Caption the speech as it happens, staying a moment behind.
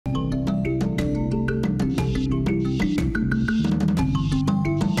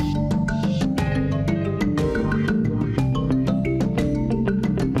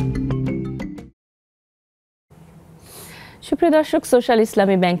সুপ্রিয় দর্শক, সোশ্যাল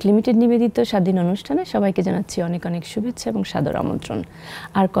ইসলামী bank limited নিবেদিত স্বাধীন অনুষ্ঠানে সবাইকে জানাচ্ছি অনেক অনেক শুভেচ্ছা এবং সাদর আমন্ত্রণ।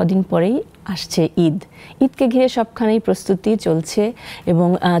 আর কদিন পরেই আসছে ঈদ। ঈদকে ঘিরে সবখানেই প্রস্তুতি চলছে এবং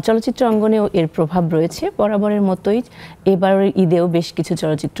চলচ্চিত্র অঙ্গনেও এর প্রভাব রয়েছে। বরাবরের মতোই এবারের ঈদেও বেশ কিছু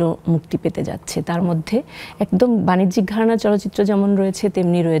চলচ্চিত্র মুক্তি পেতে যাচ্ছে। তার মধ্যে একদম বাণিজ্যিক ঘরানার চলচ্চিত্র যেমন রয়েছে,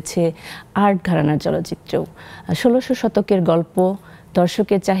 তেমনি রয়েছে আর্ট ঘরানার চলচ্চিত্রও। 1600 শতকের গল্প,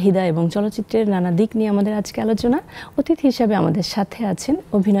 দর্শকের চাহিদা এবং চলচ্চিত্রের নানা দিক নিয়ে আমাদের আজকে আলোচনা। অতিথি হিসাবে আমাদের সাথে আছেন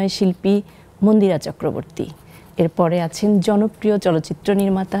অভিনয় শিল্পী মন্দিরা চক্রবর্তী, এরপরে আছেন জনপ্রিয় চলচ্চিত্র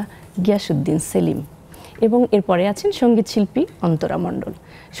নির্মাতা গিয়াসউদ্দিন সেলিম এবং এরপরে আছেন সঙ্গীত শিল্পী অন্তরা মণ্ডল।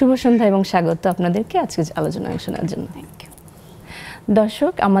 শুভ সন্ধ্যা এবং স্বাগত আপনাদেরকে আজকে আলোচনা শোনার জন্য। Thank you.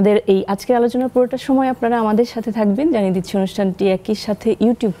 দর্শক, আমাদের এই আজকের আলোচনার পুরোটা সময় আপনারা আমাদের সাথে থাকবেন। জানিয়ে দিচ্ছি, অনুষ্ঠানটি একই সাথে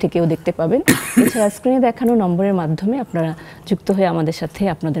ইউটিউব থেকেও দেখতে পাবেন। এছাড়া স্ক্রিনে দেখানো নম্বরের মাধ্যমে আপনারা যুক্ত হয়ে আমাদের সাথে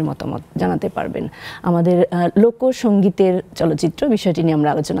আপনাদের মতামত জানাতে পারবেন। আমাদের লোকসঙ্গীতের চলচ্চিত্র বিষয়টি নিয়ে আমরা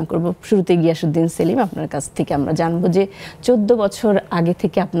আলোচনা করব। শুরুতে গিয়াসউদ্দিন সেলিম, আপনার কাছ থেকে আমরা জানবো যে 14 বছর আগে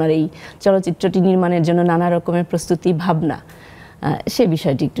থেকে আপনার এই চলচ্চিত্রটি নির্মাণের জন্য নানা রকমের প্রস্তুতি, ভাবনা, সে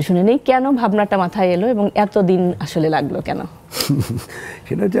বিষয়টি একটু শুনে নেই। কেন ভাবনাটা মাথায় এলো এবং এতদিন আসলে লাগলো কেন?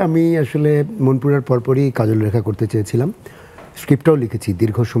 সেটা যে আমি আসলে মনপুরার পরপরই কাজল রেখা করতে চেয়েছিলাম। স্ক্রিপ্টটাও লিখেছি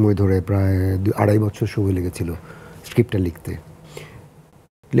দীর্ঘ সময় ধরে, প্রায় 2.5 বছর সময় লেগেছিল স্ক্রিপ্টটা লিখতে।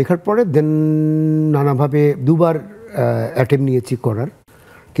 লেখার পরে দেন নানাভাবে দুবার অ্যাটেম্প নিয়েছি করার,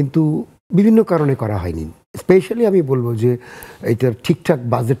 কিন্তু বিভিন্ন কারণে করা হয়নি। স্পেশালি আমি বলবো যে এটার ঠিকঠাক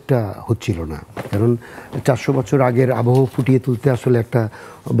বাজেটটা হচ্ছিল না, কারণ 400 বছর আগের আবহ ফুটিয়ে তুলতে আসলে একটা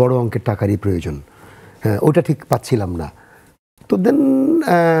বড় অঙ্কের টাকারই প্রয়োজন। ওটা ঠিক পাচ্ছিলাম না। তো দেন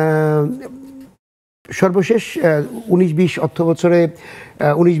সর্বশেষ 19-20 অর্থ বছরে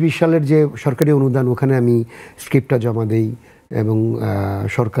 19-20 সালের যে সরকারি অনুদান, ওখানে আমি স্ক্রিপ্টটা জমা দেই এবং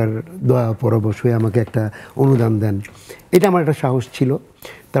সরকার দয়া পরবশ হয়ে আমাকে একটা অনুদান দেন। এটা আমার একটা সাহস ছিল।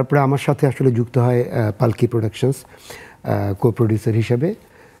 তারপরে আমার সাথে আসলে যুক্ত হয় পালকি প্রোডাকশনস কো প্রডিউসার হিসাবে,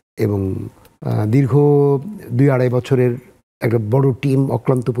 এবং দীর্ঘ 2-2.5 বছরের একটা বড় টিম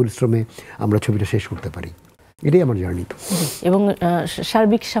অক্লান্ত পরিশ্রমে আমরা ছবিটা শেষ করতে পারি। এটাই আমার জার্নি এবং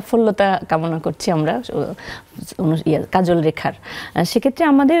সার্বিক সাফল্যতা কামনা করছি আমরা কাজল রেখার। সেক্ষেত্রে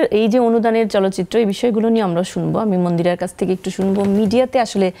আমাদের এই যে অনুদানের চলচ্চিত্র, এই বিষয়গুলো নিয়ে আমরা শুনবো। আমি মন্দিরার কাছ থেকে একটু শুনবো, মিডিয়াতে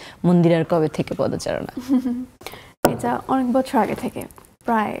আসলে মন্দিরার কবে থেকে পদচারণা? এটা অনেক বছর আগে থেকে,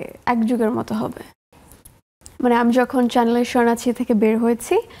 প্রায় 1 যুগের মতো হবে। মানে আমি যখন চ্যানেলের শরণার্থী থেকে বের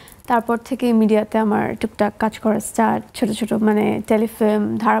হয়েছি, তারপর থেকে মিডিয়াতে আমার টুকটাক কাজ করা স্টার্ট। ছোট ছোট মানে টেলিফিল্ম,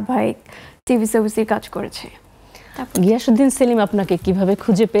 ধারাবাহিক, টিভি সার্ভিসের কাজ করেছে। গিয়াসউদ্দিন সেলিম আপনাকে কিভাবে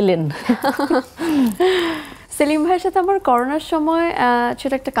খুঁজে পেলেন? সেলিম ভাইয়ের সাথে আমার করোনার সময়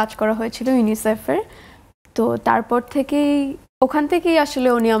ছোট একটা কাজ করা হয়েছিল ইউনিসেফের। তো তারপর থেকেই, ওখান থেকেই আসলে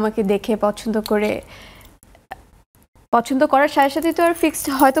উনি আমাকে দেখে পছন্দ করার সাথে সাথে তো আর ফিক্সড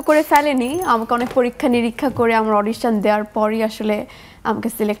হয়তো করে ফেলেনি, আমাকে অনেক পরীক্ষা নিরীক্ষা করে আমার অডিশন দেওয়ার পরই আসলে আমাকে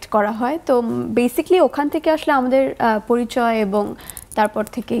সিলেক্ট করা হয়। তো বেসিকলি ওখান থেকে আসলে আমাদের পরিচয়, এবং তারপর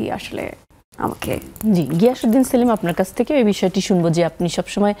থেকেই আসলে আমাকে। জি, গিয়াসউদ্দিন সেলিম, আপনার কাছ থেকে এই বিষয়টি শুনবো যে আপনি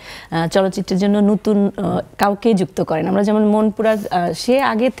সবসময় চলচ্চিত্রের জন্য নতুন কাউকে যুক্ত করেন। আমরা যেমন মনপুরা, সে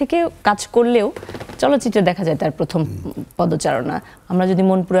আগে থেকে কাজ করলেও চলচ্চিত্রে দেখা যায় তার প্রথম পদচারণা। আমরা যদি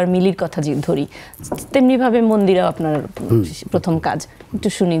মনপুরার মিলির কথা ধরি, তেমনিভাবে মন্দিরাও আপনার প্রথম কাজ। একটু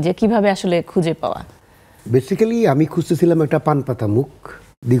শুনি যে কিভাবে আসলে খুঁজে পাওয়া। বেসিক্যালি আমি খুঁজতেছিলাম একটা পান পাতা মুখ,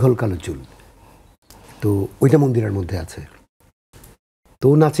 দীঘল কালো চুল। তো ওইটা মন্দিরের মধ্যে আছে। তো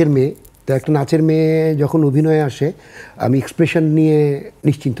নাচের মেয়ে, তো একটা নাচের মেয়ে যখন অভিনয়ে আসে, আমি এক্সপ্রেশন নিয়ে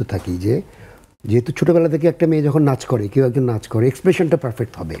নিশ্চিন্ত থাকি যে যেহেতু ছোটোবেলা থেকে একটা মেয়ে যখন নাচ করে, কেউ একজন নাচ করে, এক্সপ্রেশনটা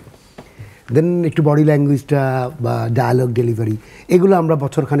পারফেক্ট হবে। দেন একটু বডি ল্যাঙ্গুয়েজটা বা ডায়ালগ ডেলিভারি, এগুলো আমরা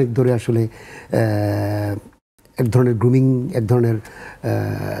বছরখানেক ধরে আসলে এক ধরনের গ্রুমিং, এক ধরনের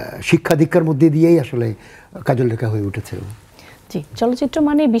শিক্ষা দীক্ষার মধ্যে দিয়েই আসলে কাজল রেখা হয়ে উঠেছে। জি, চলচ্চিত্র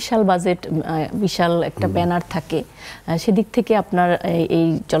মানে বিশাল বাজেট, বিশাল একটা ব্যানার থাকে। সেদিক থেকে আপনার এই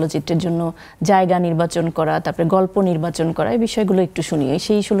চলচ্চিত্রের জন্য জায়গা নির্বাচন করা, তারপরে গল্প নির্বাচন করা, এই বিষয়গুলো একটু শুনি।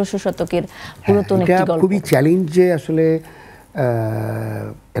 সেই 1600 শতকের পুরাতন একটি গল্প। খুবই চ্যালেঞ্জ যে আসলে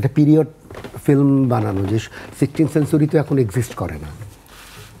একটা পিরিয়ড ফিল্ম বানানো, যে 16th সেঞ্চুরি তো এখন এক্সিস্ট করে না।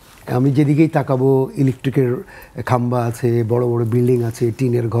 আমি যেদিকেই তাকাবো ইলেকট্রিকের খাম্বা আছে, বড় বড় বিল্ডিং আছে,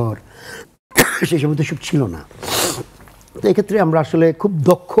 টিনের ঘর, সেই সময় তো সব ছিল না। তো এক্ষেত্রে আমরা আসলে খুব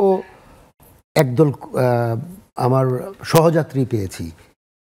দক্ষ একদল আমার সহযাত্রী পেয়েছি,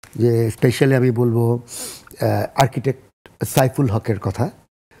 যে স্পেশালি আমি বলবো আর্কিটেক্ট সাইফুল হকের কথা,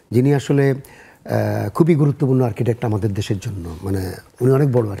 যিনি আসলে খুবই গুরুত্বপূর্ণ আর্কিটেক্ট আমাদের দেশের জন্য। মানে উনি অনেক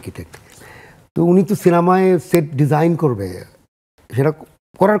বড় আর্কিটেক্ট। তো উনি তো সিনেমায় সেট ডিজাইন করবে, সেটা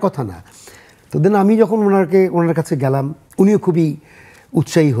করার কথা না, তো দেন আমি যখন ওনার কাছে গেলাম, উনিও খুবই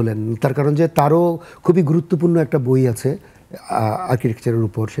উৎসাহী হলেন, তার কারণ যে তারও খুবই গুরুত্বপূর্ণ একটা বই আছে আর্কিটেকচারের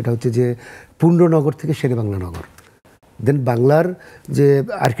উপর, সেটা হচ্ছে যে পূর্ণনগর থেকে শেরেবাংলা নগর। দেন বাংলার যে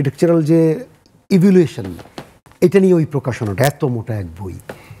আর্কিটেকচারাল যে ইভ্যালুয়েশন, এটা নিয়ে ওই প্রকাশনাটা, এত মোটা এক বই।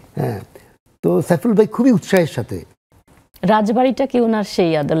 হ্যাঁ, তো সাইফুল ভাই খুবই উৎসাহের সাথে, রাজবাড়িটা কি ওনার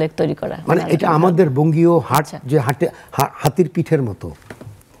সেই আদলে তৈরি করা, মানে এটা আমাদের বঙ্গীয় হাট, যে হাতির পিঠের মতো,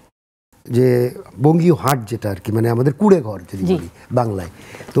 যে বঙ্গীয় হাট যেটা আর কি, মানে আমাদের কুড়ে ঘর যদি বলি বাংলায়,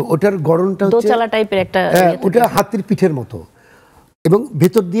 তো ওটার গড়নটা হচ্ছে দোচালা টাইপের একটা, ওটা হাতির পিঠের মতো, এবং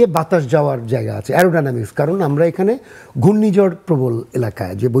ভেতর দিয়ে বাতাস যাওয়ার জায়গা আছে, অ্যারোডাইনামিক্স। কারণ আমরা এখানে ঘূর্ণিঝড় প্রবল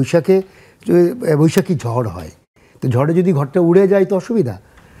এলাকায়, যে বৈশাখী ঝড় হয়, তো ঝড়ে যদি ঘরটা উড়ে যায় তো অসুবিধা।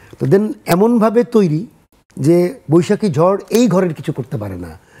 তো দেন এমনভাবে তৈরি যে বৈশাখী ঝড় এই ঘরের কিছু করতে পারে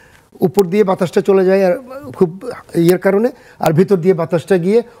না, উপর দিয়ে বাতাসটা চলে যায় আর খুব ইয়ের কারণে, আর ভেতর দিয়ে বাতাসটা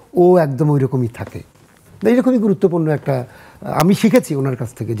গিয়ে ও একদম ওই রকমই থাকে। এইরকমই গুরুত্বপূর্ণ একটা, আমি শিখেছি ওনার কাছ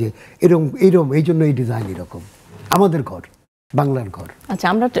থেকে যে এইরকম এই জন্য এই ডিজাইন এরকম আমাদের ঘর, বাংলার ঘর। আচ্ছা,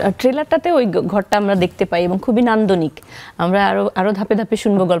 আমরা ট্রেলারটাতে ওই ঘরটা আমরা দেখতে পাই এবং খুবই নান্দনিক। আমরা আরো ধাপে ধাপে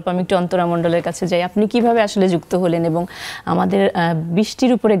শুনবো গল্প। আমি একটু অন্তরা মণ্ডলের কাছে যাই, আপনি কিভাবে আসলে যুক্ত হলেন? এবং আমাদের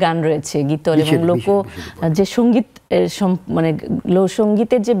বৃষ্টির উপরে গান রয়েছে, গীতল এবং লোক যে সঙ্গীত, মানে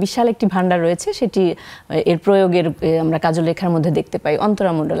সঙ্গীতের যে বিশাল একটি ভান্ডার রয়েছে, সেটি এর প্রয়োগের আমরা কাজল রেখার মধ্যে দেখতে পাই।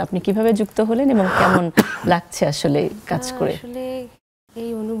 অন্তরা মণ্ডল, আপনি কিভাবে যুক্ত হলেন এবং কেমন লাগছে আসলে কাজ করে? আসলে এই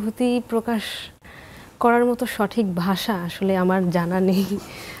অনুভূতি প্রকাশ করার মতো সঠিক ভাষা আসলে আমার জানা নেই,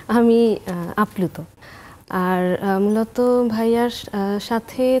 আমি আপ্লুত। আর মূলত ভাইয়ার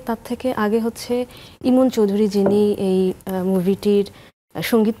সাথে, তার থেকে আগে হচ্ছে ইমন চৌধুরী, যিনি এই মুভিটির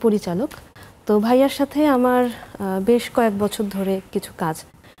সঙ্গীত পরিচালক। তো ভাইয়ার সাথে আমার বেশ কয়েক বছর ধরে কিছু কাজ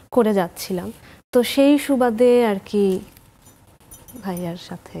করে যাচ্ছিলাম, তো সেই সুবাদে আর কি ভাইয়ার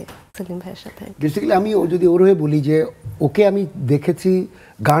সাথে, সেলিম ভাইয়ের সাথে। বেসিক্যালি আমি যদি ওর হয়ে বলি যে ওকে আমি দেখেছি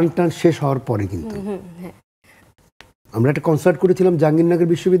গান টান শেষ হওয়ার পরে, কিন্তু আমরা একটা কনসার্ট করেছিলাম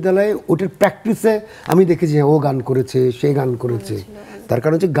জাহাঙ্গীরনগর বিশ্ববিদ্যালয়ে, ওটার প্র্যাকটিসে আমি দেখেছি ও গান করেছে, সে গান করেছে। তার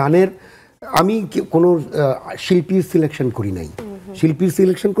কারণ হচ্ছে গানের আমি কোনো শিল্পীর সিলেকশন করি নাই, শিল্পীর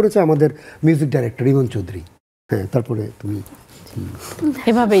সিলেকশন করেছে আমাদের মিউজিক ডাইরেক্টর ইমন চৌধুরী। হ্যাঁ, তারপরে তুমি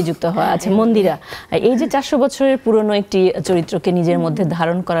এভাবেই যুক্ত হওয়া। আচ্ছা মন্দিরা, এই যে 400 বছরের পুরনো একটি চরিত্রকে নিজের মধ্যে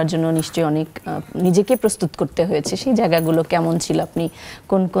ধারণ করার জন্য নিশ্চয়ই অনেক নিজেকে প্রস্তুত করতে হয়েছে, সেই জায়গাগুলো কেমন ছিল? আপনি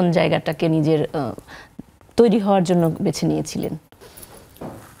কোন কোন জায়গাটাকে নিজের তৈরি হওয়ার জন্য বেছে নিয়েছিলেন?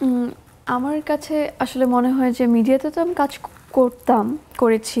 আমার কাছে আসলে মনে হয় যে মিডিয়াতে তো আমি কাজ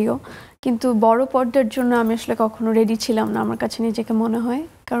করেছিও, কিন্তু বড় পর্দার জন্য আমি আসলে কখনো রেডি ছিলাম না, আমার কাছে নিজেকে মনে হয়।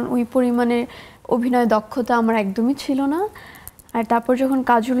 কারণ ওই পরিমাণে অভিনয় দক্ষতা আমার একদমই ছিল না। আর তারপর যখন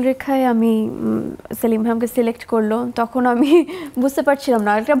কাজল রেখায় আমি সেলিম ভাইকে সিলেক্ট করলো, তখন আমি বুঝতে পারছিলাম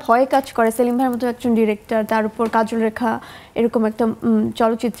না, একটা ভয় কাজ করে। সেলিম ভাইয়ের মতো একজন ডিরেক্টর, তার উপর কাজল রেখা এরকম একটা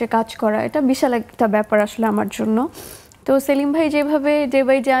চলচ্চিত্রে কাজ করা, এটা বিশাল একটা ব্যাপার আসলে আমার জন্য। তো সেলিম ভাই যেভাবে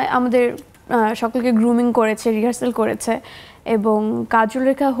আমাদের সকলকে গ্রুমিং করেছে, রিহার্সাল করেছে, এবং কাজল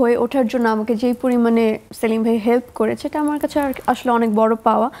রেখা হয়ে ওঠার জন্য আমাকে যেই পরিমাণে সেলিম ভাই হেল্প করেছে, এটা আমার কাছে আসলে অনেক বড়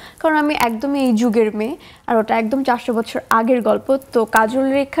পাওয়া। কারণ আমি একদমই এই যুগের মেয়ে, আর ওটা একদম 400 বছর আগের গল্প। তো কাজল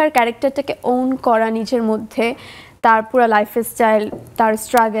রেখার ক্যারেক্টারটাকে ওন করা নিজের মধ্যে, তার পুরো লাইফ স্টাইল, তার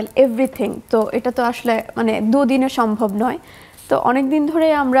স্ট্রাগল, এভরিথিং, তো এটা তো আসলে মানে দুদিনে সম্ভব নয়। তো অনেক দিন ধরে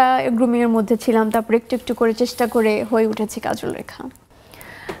আমরা গ্রুমিংয়ের মধ্যে ছিলাম, তারপর একটু একটু করে চেষ্টা করে হয়ে উঠেছি কাজল রেখা।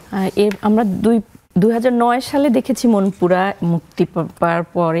 আমরা 2009 সালে দেখেছি মনপুরা মুক্তি পাওয়ার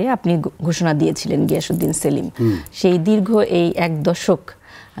পরে আপনি ঘোষণা দিয়েছিলেন গিয়াসউদ্দিন সেলিম। সেই দীর্ঘ এই 1 দশক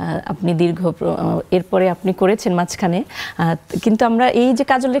আপনি এরপরে আপনি করেছেন মাঝখানে, কিন্তু আমরা এই যে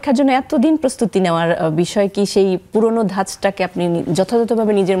কাজল রেখার জন্য এতদিন প্রস্তুতি নেওয়ার বিষয় কি, সেই পুরনো ধাঁচটাকে আপনি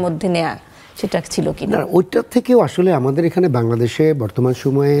যথাযথভাবে নিজের মধ্যে নেয়া, সেটা ছিল কি না? ওইটার থেকেও আসলে আমাদের এখানে বাংলাদেশে বর্তমান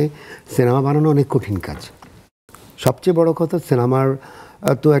সময়ে সিনেমা বানানো অনেক কঠিন কাজ। সবচেয়ে বড় কথা, সিনেমার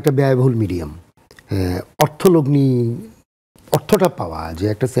তো একটা ব্যয়বহুল মিডিয়াম, অর্থলগ্নি, অর্থটা পাওয়া, যে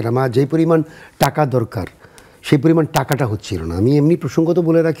একটা সিনেমা যেই পরিমাণ টাকা দরকার সেই পরিমাণ টাকাটা হচ্ছিল না। আমি এমনি প্রসঙ্গত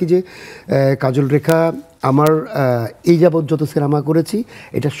বলে রাখি যে কাজল রেখা আমার এই যাবৎ যত সিনেমা করেছি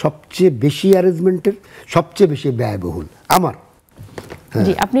এটা সবচেয়ে বেশি অ্যারেঞ্জমেন্টের, সবচেয়ে বেশি ব্যয়বহুল আমার।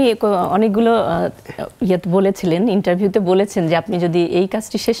 জি, আপনি অনেকগুলো বলেছিলেন, ইন্টারভিউতে বলেছেন যে আপনি যদি এই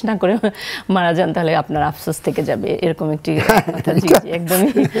কাজটি শেষ না করে মারা যান তাহলে আপনার আফসোস থেকে যাবে, এরকম একটি কথা। জি,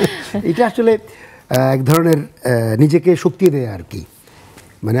 একদমই। এটা আসলে এক ধরনের নিজেকে শক্তি দেয় আর কি,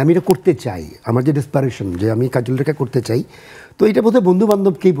 মানে আমি এটা করতে চাই, আমার যে ডেসপারেশন যে আমি কাজল রেখা করতে চাই। তো তো এটা বোধহয় বন্ধু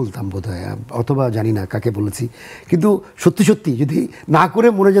বান্ধবকেই বলতাম বোধহয়, অথবা জানি না কাকে বলেছি, কিন্তু সত্যি সত্যি যদি না করে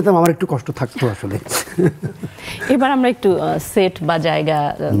মরে যেতাম আমার একটু কষ্ট থাকতো আসলে। এবার আমরা একটু সেট বা জায়গা,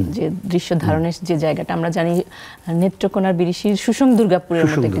 যে দৃশ্য ধারণের যে জায়গাটা, আমরা জানি নেত্রকোনার বিরিশির সুষম দুর্গাপুরের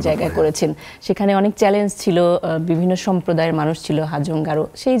মতো একটি জায়গায় করেছেন, সেখানে অনেক চ্যালেঞ্জ ছিল, বিভিন্ন সম্প্রদায়ের মানুষ ছিল, হাজং গারো,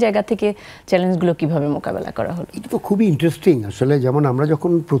 সেই জায়গা থেকে চ্যালেঞ্জগুলো কিভাবে মোকাবেলা করা হলো? এটা তো খুবই ইন্টারেস্টিং আসলে। যেমন আমরা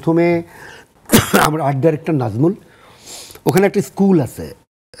যখন প্রথমে আমরা আর্ট ডাইরেক্টর নাজমুল, ওখানে একটা স্কুল আছে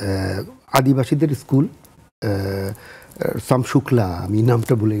আদিবাসীদের স্কুল, সাম শুক্লা, আমি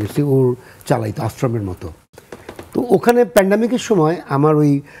নামটা ভুলে গেছি, ওর চালাইতো আশ্রমের মতো। তো ওখানে প্যান্ডামিকের সময় আমার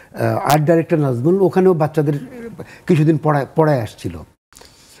ওই আর্ট ডাইরেক্টর নাজমুল ওখানেও বাচ্চাদের কিছুদিন পড়ায় আসছিল,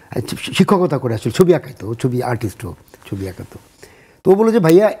 শিক্ষকতা করে আসছিল, ছবি আঁকাইতো, ছবি আর্টিস্টও, ছবি আঁকাতো। তো ও বললো যে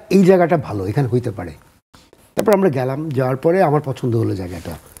ভাইয়া এই জায়গাটা ভালো, এখানে হইতে পারে। তারপর আমরা গেলাম, যাওয়ার পরে আমার পছন্দ হলো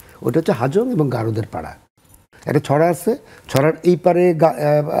জায়গাটা। ওটা হচ্ছে হাজং এবং গারোদের পাড়া, একটা ছড়া আছে, ছড়ার এই পারে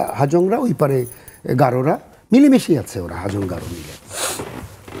হাজংরা, ওই পারে গারোরা, মিলেমিশেই আছে ওরা, হাজং গারো মিলে।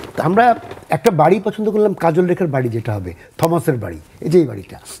 তো আমরা একটা বাড়ি পছন্দ করলাম, কাজল রেখার বাড়ি, যেটা হবে থমাসের বাড়ি, এই যে এই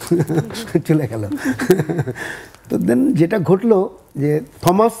বাড়িটা চলে গেল। তো দেন যেটা ঘটলো যে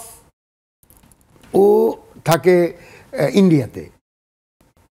থমাস ও থাকে ইন্ডিয়াতে,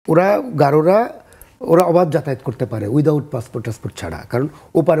 ওরা গারোরা ওরা অবাধ যাতায়াত করতে পারে উইদাউট পাসপোর্ট ছাড়া, কারণ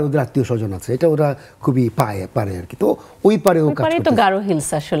ও পারে ওদের আত্মীয় স্বজন আছে, এটা ওরা খুবই পারে আর কি। তো ওই পারে ও কাজ করতে, গারো হিলস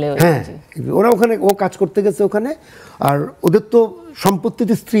আসলে, হ্যাঁ ওরা ওখানে ও কাজ করতে গেছে ওখানে। আর ওদের তো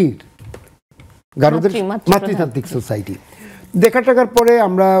সম্পত্তিতে স্ত্রীর, গারোদের মাতৃতান্ত্রিক সোসাইটি। দেখা টাকার পরে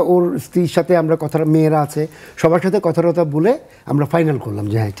আমরা ওর স্ত্রীর সাথে আমরা কথা, মেয়েরা আছে সবার সাথে কথাবার্তা বলে আমরা ফাইনাল করলাম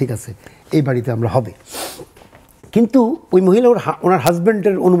যে হ্যাঁ ঠিক আছে এই বাড়িতে আমরা হবে। কিন্তু ওই মহিলা ওনার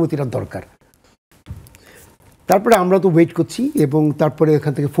হাজব্যান্ডের অনুমতিটা দরকার। তারপরে আমরা তো ওয়েট করছি, এবং তারপরে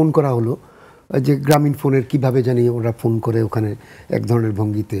এখান থেকে ফোন করা হলো, যে গ্রামীণ ফোনের কিভাবে জানি ওরা ফোন করে ওখানে এক ধরনের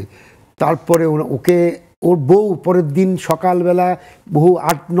ভঙ্গিতে। তারপরে ওকে ওর বউ পরের দিন সকালবেলা বহু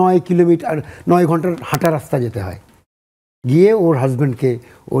 8-9 কিলোমিটার 9 ঘন্টার হাঁটা রাস্তা যেতে হয়, গিয়ে ওর হাজব্যান্ডকে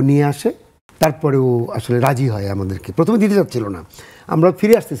ও নিয়ে আসে। তারপরে ও আসলে রাজি হয় আমাদেরকে, প্রথমে দিতে চাচ্ছিল না, আমরা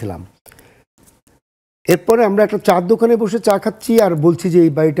ফিরে আসতেছিলাম। এরপরে আমরা একটা চার দোকানে বসে চা খাচ্ছি আর বলছি যে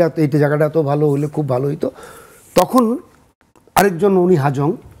এই বাড়িটা, এইটা জায়গাটা এত ভালো হলে খুব ভালো হইতো। তখন আরেকজন, উনি হাজং,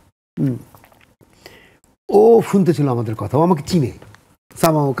 ও শুনতেছিল আমাদের কথা, ও আমাকে চিনে,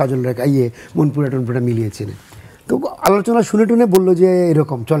 সামাও কাজল রেখা ইয়ে মনপুরা টনপুরা মিলিয়ে চেনে। তো আলোচনা শুনে টুনে বললো যে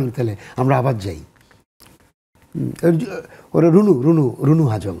এরকম চলেন তাহলে আমরা আবার যাই। ওরা রুনু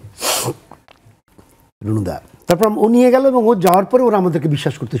হাজং, রুনুদা। তারপর ও নিয়ে গেল, এবং ও যাওয়ার পরে ওরা আমাদেরকে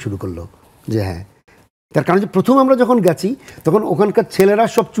বিশ্বাস করতে শুরু করলো যে হ্যাঁ, তার কারণ যে প্রথম আমরা যখন গেছি তখন ওখানকার ছেলেরা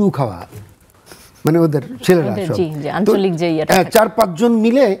সব চু খাওয়া, মানে ওদের ছেলেরা সব 4-5 জন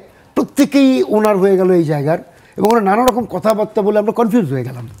মিলে প্রত্যেকেই ওনার হয়ে গেল এই জায়গার, এবং ওরা নানা রকম কথাবার্তা বলে আমরা কনফিউজ হয়ে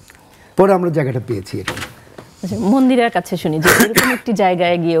গেলাম। পরে আমরা জায়গাটা পেয়েছি। এটা মন্দিরের কাছে শুনি যে এরকম একটি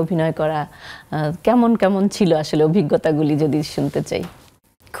জায়গায় গিয়ে অভিনয় করা কেমন কেমন ছিল আসলে, অভিজ্ঞতাগুলি যদি শুনতে চাই।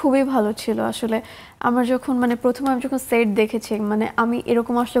 খুবই ভালো ছিল আসলে। আমার যখন প্রথমে আমি যখন সেট দেখেছি, আমি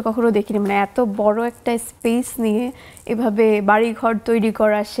এরকম আসলে কখনো দেখিনি, এত বড় একটা স্পেস নিয়ে এভাবে বাড়িঘর তৈরি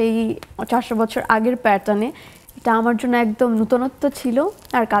করা সেই 400 বছর আগের প্যাটার্নে, এটা আমার জন্য একদম নতুনত্ব ছিল।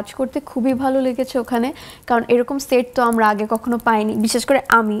 আর কাজ করতে খুবই ভালো লেগেছে ওখানে, কারণ এরকম সেট তো আমরা আগে কখনো পাইনি, বিশেষ করে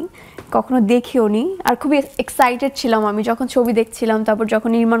আমি কখনো দেখিও নি। আর খুবই এক্সাইটেড ছিলাম আমি যখন ছবি দেখছিলাম, তারপর যখন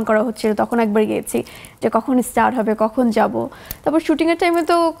নির্মাণ করা হচ্ছিল তখন একবার গিয়েছি যে কখন স্টার্ট হবে, কখন যাব। তারপর শুটিংয়ের টাইমে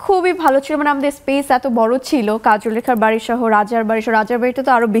তো খুবই ভালো ছিল, আমাদের স্পেস এত বড় ছিল, কাজল রেখার বাড়ি সহ রাজার বাড়িটা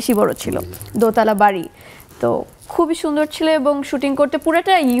তো আরও বেশি বড় ছিল, দোতলা বাড়ি, তো খুবই সুন্দর ছিল। এবং শুটিং করতে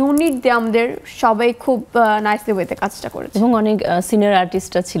পুরোটা ইউনিট দিয়ে আমাদের সবাই খুব নাইসলি ওয়েতে কাজটা করেছে, এবং অনেক সিনিয়র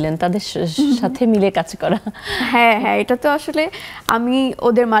আর্টিস্টরা ছিলেন, তাদের সাথে মিলে কাজ করা। হ্যাঁ, এটা তো আসলে আমি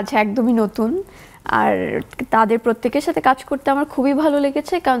ওদের মাঝে একদমই নতুন, আর তাদের প্রত্যেকের সাথে কাজ করতে আমার খুবই ভালো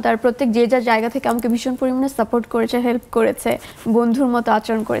লেগেছে, কারণ তার প্রত্যেক যে যা জায়গা থেকে আমাকে ভীষণ পরিমাণে সাপোর্ট করেছে, হেল্প করেছে, বন্ধুর মতো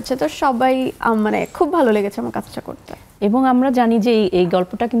আচরণ করেছে। তো সবাই খুব ভালো লেগেছে আমার কাজটা করতে। এবং আমরা জানি যে এই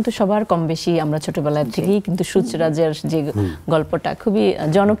গল্পটা কিন্তু সবার কম বেশি, আমরা ছোটবেলা থেকেই কিন্তু সূচরাজের যে গল্পটা খুবই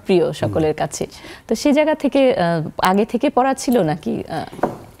জনপ্রিয় সকলের কাছে। তো সেই জায়গা থেকে আগে থেকে পড়া ছিল নাকি?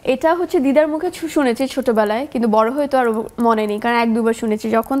 এটা হচ্ছে দিদার মুখে শুনেছি ছোটবেলায়, কিন্তু বড় হয়ে তো আর মনে নেই, কারণ 1-2 বার শুনেছি।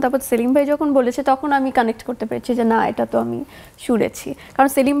 তারপর সেলিম ভাই যখন বলেছে তখন আমি কানেক্ট করতে পেরেছি যে না, এটা তো আমি শুনেছি। কারণ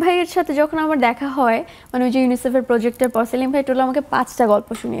সেলিম ভাইয়ের সাথে যখন আমার দেখা হয়, ওই যে ইউনিসেফের প্রজেক্টের পর, সেলিম ভাই টোটাল আমাকে 5টা গল্প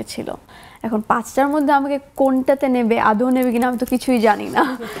শুনিয়েছিল। এখন 5টার মধ্যে আমাকে কোনটাতে নেবে, আদৌ নেবে কিনা আমি তো কিছুই জানি না।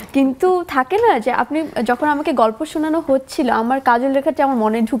 কিন্তু থাকে না যে আপনি যখন আমাকে গল্প শোনানো হচ্ছিল, আমার কাজল রেখাটা আমার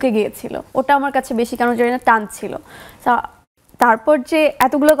মনে ঢুকে গিয়েছিল, ওটা আমার কাছে বেশি, কারণ জানি না টান ছিল। তারপর যে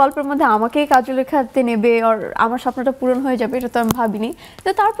এতগুলো গল্পের মধ্যে আমাকেই কাজলেখাতে নেবে আর আমার স্বপ্নটা পূরণ হয়ে যাবে এটা তো আমি ভাবিনি, তো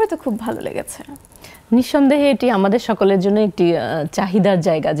তারপরে তো খুব ভালো লেগেছে। নিঃসন্দেহে এটি আমাদের সকলের জন্য একটি চাহিদার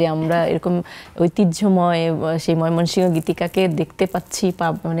জায়গা যে আমরা এরকম ঐতিহ্যময় সেই ময়মনসিংহ গীতিকাকে দেখতে পাচ্ছি,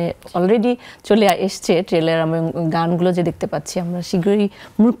 মানে অলরেডি চলে এসছে ট্রেলার এবং গানগুলো যে দেখতে পাচ্ছি আমরা শীঘ্রই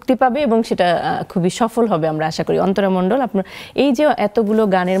মুক্তি পাবে এবং সেটা খুবই সফল হবে আমরা আশা করি। অন্তরা মণ্ডল, আপনার এই যে এতগুলো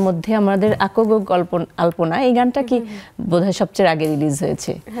গানের মধ্যে আমাদের আকগো আলপনা, এই গানটা কি বোধহয় সবচেয়ে আগে রিলিজ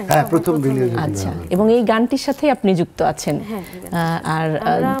হয়েছে? হ্যাঁ, প্রথম রিলিজ। আচ্ছা, এবং এই গানটির সাথে আপনি যুক্ত আছেন। আর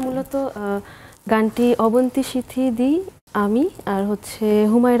আমরা মূলত গানটি অবন্তী সিথি দি, আমি আর হচ্ছে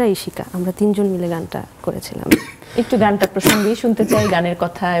হুমায়রা ইশিকা, আমরা তিনজন মিলে গানটা করেছিলাম। একটু গানটা প্রসঙ্গেই শুনতে চাই, গানের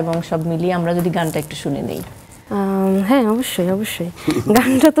কথা এবং সব মিলিয়ে আমরা যদি গানটা একটু শুনে নেই। হ্যাঁ, অবশ্যই অবশ্যই।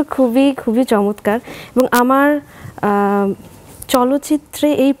 গানটা তো খুবই খুবই চমৎকার এবং আমার চলচ্চিত্রে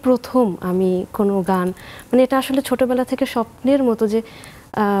এই প্রথম আমি কোনো গান, মানে এটা আসলে ছোটবেলা থেকে স্বপ্নের মতো যে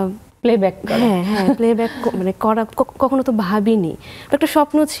প্লেব্যাক, হ্যাঁ হ্যাঁ প্লেব্যাক মানে করা কখনো তো ভাবিনি, একটা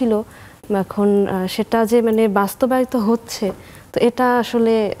স্বপ্ন ছিল, এখন সেটা যে মানে বাস্তবায়িত হচ্ছে, তো এটা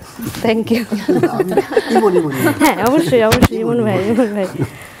আসলে থ্যাংক ইউ। হ্যাঁ অবশ্যই অবশ্যই, ইমন ভাই।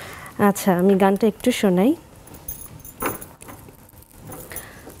 আচ্ছা, আমি গানটা একটু শোনাই।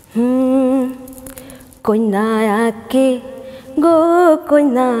 কন্যাকে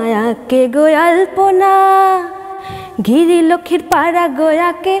গো আলপনা, গিরি লক্ষ্মীর পাড়া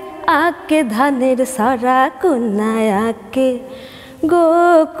গোয়াকে আকে ধানের সরা, কন্যাকে গো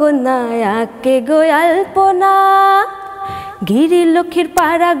আলপনা, গিরি লক্ষ্মীর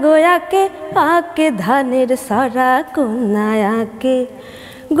পাড়া গোয়াকে আকে ধানের সরা, কন্যাকে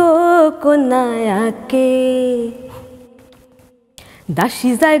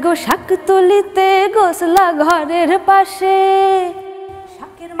দাসী যায় গো শাক তুলিতে গোসলা ঘরের পাশে,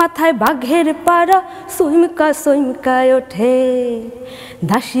 শাকের মাথায় বাঘের পাড়া সুইমকায় ওঠে।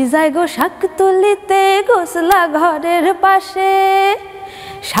 দাসী যায় গো শাক তুলিতে গোসলা ঘরের পাশে,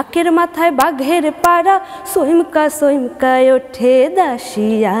 শাকের মাথায় বাঘের পাড়া সুইমকায় ওঠে।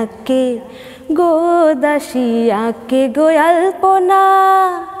 দাসিয়াকে গো আলপনা,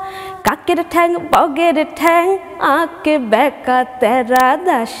 কাকের ঠ্যাং বগের ঠ্যাং আঁকে বেকা তেরা।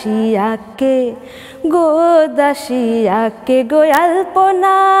 দাসিয়াকে গো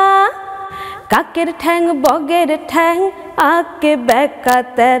আলপনা, কাকের ঠ্যাং বগের ঠ্যাং আঁকে বেকা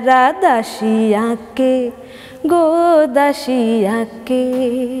তেরা। দাসিয়াকে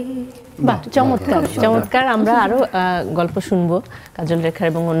বাহ, চমৎকার চমৎকার। আমরা আরো গল্প শুনবো কাজল রেখার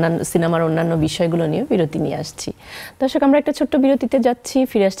এবং অন্যান্য সিনেমার অন্যান্য বিষয়গুলো নিয়ে বিরতি নিয়ে আসছি। দর্শক, আমরা একটা ছোট্ট বিরতিতে যাচ্ছি,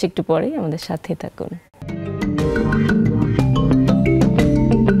 ফিরে আসছি একটু পরে, আমাদের সাথে থাকুন।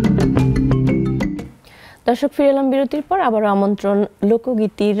 দর্শক, ফিরে এলাম বিরতির পর। আবারও আমন্ত্রণ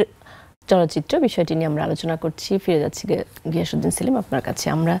লোকগীতির চলচ্চিত্র বিষয়টি নিয়ে আমরা আলোচনা করছি। ফিরে যাচ্ছি গিয়াসউদ্দিন সেলিম আপনার কাছে।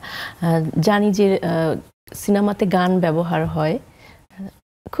 আমরা জানি যে সিনেমাতে গান ব্যবহার হয়,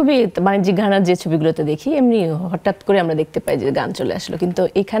 খুবই বাণিজ্যিক গানের যে ছবিগুলোতে দেখি, এমনি হঠাৎ করে আমরা দেখতে পাই যে গান চলে আসলো, কিন্তু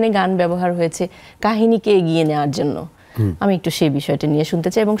এখানে গান ব্যবহার হয়েছে কাহিনীকে এগিয়ে নেওয়ার জন্য। আমি একটু সেই বিষয়টা নিয়ে শুনতে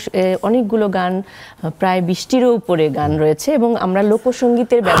চাই। এবং অনেকগুলো গান, প্রায় 20টিরও উপরে গান রয়েছে এবং আমরা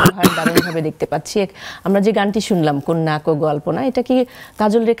লোকসঙ্গীতের ব্যবহার দারুণভাবে দেখতে পাচ্ছি। আমরা যে গানটি শুনলাম কন্যা গো আলপনা, এটা কি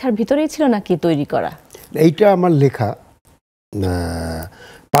কাজল রেখার ভিতরেই ছিল নাকি তৈরি করা? এইটা আমার লেখা,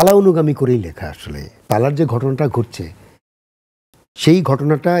 পালা অনুগামী করেই লেখা। আসলে পালার যে ঘটনাটা ঘটছে সেই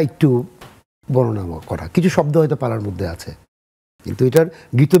ঘটনাটা একটু বর্ণনা করা, কিছু শব্দ হয়তো পালার মধ্যে আছে, কিন্তু এটার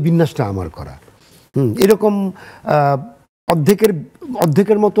গীতবিন্যাসটা আমার করা। এরকম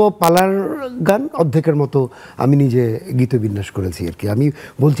অর্ধেকের মতো পালার গান, অর্ধেকের মতো আমি নিজে গীতবিন্যাস করেছি আর কি। আমি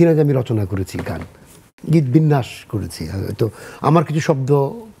বলছি না যে আমি রচনা করেছি গান, গীত বিন্যাস করেছি, তো আমার কিছু শব্দ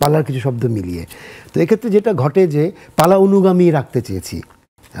পালার কিছু শব্দ মিলিয়ে। তো এক্ষেত্রে যেটা ঘটে যে পালা অনুগামী রাখতে চেয়েছি।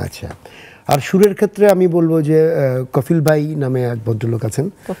 আচ্ছা, আর সুরের ক্ষেত্রে আমি বলবো যে কফিল ভাই নামে এক ভদ্রলোক আছেন,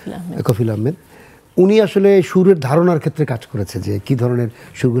 কফিল আহমেদ, উনি আসলে সুরের ধারণার ক্ষেত্রে কাজ করেছে যে কী ধরনের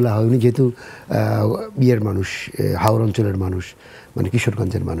সুরগুলো হয়। উনি যেহেতু ইয়ের মানুষ, হাওড় অঞ্চলের মানুষ, মানে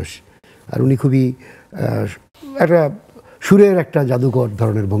কিশোরগঞ্জের মানুষ, আর উনি খুবই একটা সুরের একটা জাদুকর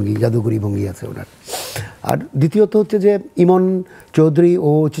ধরনের ভঙ্গি, জাদুকরি ভঙ্গি আছে ওনার। আর দ্বিতীয়ত হচ্ছে যে ইমন চৌধুরী, ও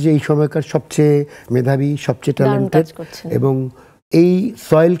হচ্ছে যে এই সময়কার সবচেয়ে মেধাবী, সবচেয়ে ট্যালেন্টেড, এবং এই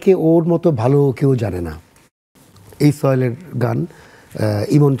সয়েলকে ওর মতো ভালো কেউ জানে না। এই সয়েলের গান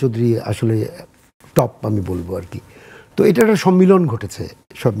ইমন চৌধুরী আসলে টপ আমি বলবো আর কি। তো এটা একটা সম্মিলন ঘটেছে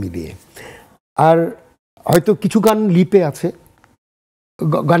সব মিলিয়ে। আর হয়তো কিছু গান লিপে আছে,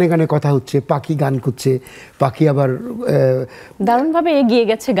 গানে গানে কথা হচ্ছে, পাখি গান করছে, পাখি আবার দারুণভাবে এগিয়ে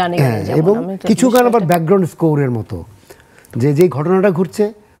গেছে গানে গানে, এবং কিছু গান আবার ব্যাকগ্রাউন্ড স্কোরের মতো, যে ঘটনাটা ঘটছে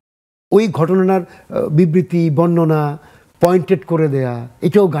ওই ঘটনার বিবৃতি, বর্ণনা, পয়েন্টেড করে দেয়া,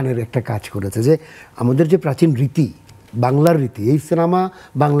 এটাও গানের একটা কাজ করেছে। যে আমাদের যে প্রাচীন রীতি, বাংলার রীতি, এই সিনেমা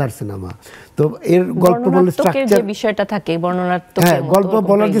বাংলার সিনেমা, তো এর গল্প বলার স্ট্রাকচার যে বিষয়টা থাকে বর্ণনাত্মক, হ্যাঁ, গল্প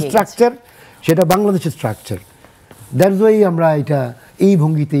বলার যে স্ট্রাকচার সেটা বাংলাদেশের স্ট্রাকচার, দ্যাটস ওয়াই আমরা এটা এই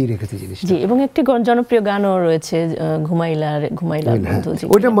ভঙ্গিতেই রেখেছি জিনিসটা। জি, এবং একটি জনপ্রিয় গানও রয়েছে, ঘুমাইলার বন্ধু।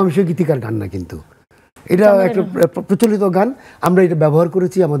 ওইটা মানুষের গীতিকার গান না, কিন্তু এটা একটা প্রচলিত গান, আমরা এটা ব্যবহার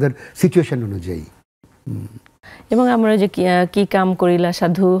করেছি আমাদের সিচুয়েশন অনুযায়ী। এবং আমরা যে কি কাম করিলা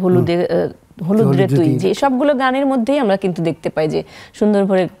সাধু হলুদ রে তুই, যে সবগুলো গানের মধ্যেই আমরা কিন্তু দেখতে পাই যে সুন্দর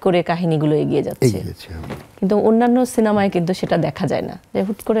করে কাহিনীগুলো এগিয়ে যাচ্ছে। কিন্তু অন্যান্য সিনেমায় কিন্তু সেটা দেখা যায় না, যে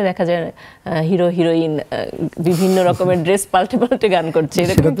হুট করে দেখা যায় হিরো হিরোইন বিভিন্ন রকমের ড্রেস পাল্টে পাল্টে গান করছে।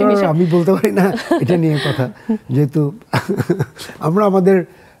 আমি বলতে পারি না এটা নিয়ে কথা, যেহেতু আমরা আমাদের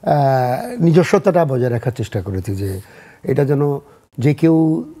নিজস্বতাটা বজায় রাখার চেষ্টা করেছি, যে এটা যেন যে কেউ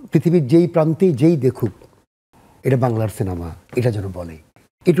পৃথিবীর যেই প্রান্তে যেই দেখুক এটা বাংলার সিনেমা, এটা যেন বলে।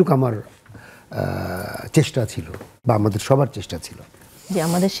 এটুকু আমার চেষ্টা ছিল, বা আমাদের সবার চেষ্টা ছিল, যে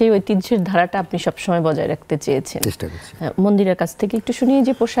আমাদের সেই ঐতিহ্যের ধারাটা আপনি সবসময় বজায় রাখতে চেয়েছেন। চেষ্টা করছি। মন্দিরের কাছ থেকে একটু শুনি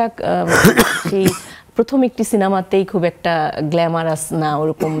যে পোশাক সেই প্রথম একটি সিনেমাতেই খুব একটা গ্ল্যামারাস না,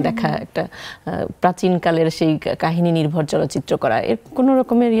 ওরকম দেখা একটা প্রাচীনকালের সেই কাহিনী নির্ভর চলচ্চিত্র করা, এর কোনো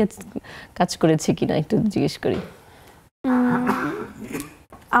রকমের কাজ করেছে কিনা একটু জিজ্ঞেস করি।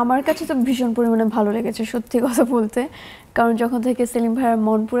 আমার কাছে তো ভীষণ পরিমাণে ভালো লেগেছে সত্যি কথা বলতে, কারণ যখন থেকে সেলিম ভাইয়ের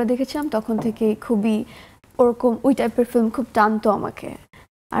মনপুরা দেখেছিলাম তখন থেকে খুবই ওরকম ওই টাইপের ফিল্ম খুব টানতো আমাকে,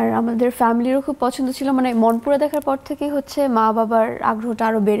 আর আমাদের ফ্যামিলিরও খুব পছন্দ ছিল। মানে মনপুরা দেখার পর থেকেই হচ্ছে মা বাবার আগ্রহটা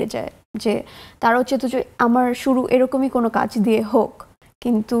আরও বেড়ে যায়, যে তারাও চেত যে আমার শুরু এরকমই কোনো কাজ দিয়ে হোক,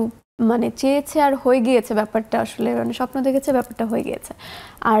 কিন্তু মানে চেয়েছে আর হয়ে গিয়েছে ব্যাপারটা, আসলে মানে স্বপ্ন দেখেছে, ব্যাপারটা হয়ে গিয়েছে।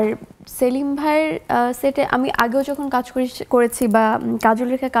 আর সেলিম ভাইয়ের সেটে আমি আগেও যখন কাজ করেছি বা কাজল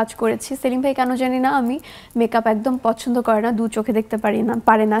রেখায় কাজ করেছি, সেলিম ভাই কেন জানি না আমি মেকআপ একদম পছন্দ করে না, দু চোখে দেখতে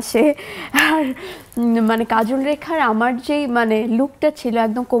পারে না সে। আর মানে কাজল রেখার আমার যেই মানে লুকটা ছিল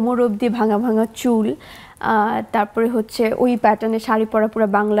একদম কোমর অবধি ভাঙা ভাঙা চুল, তারপরে হচ্ছে ওই প্যাটার্নে শাড়ি পরা, পুরো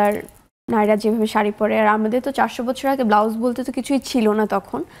বাংলার নারীরা যেভাবে শাড়ি পরে। আর আমাদের তো 400 বছর আগে ব্লাউজ বলতে তো কিছুই ছিল না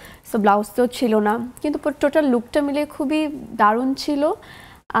তখন, সো ব্লাউজ তো ছিল না, কিন্তু টোটাল লুকটা মিলে খুবই দারুণ ছিল।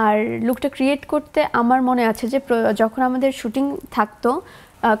 আর লুকটা ক্রিয়েট করতে আমার মনে আছে যে যখন আমাদের শুটিং থাকতো,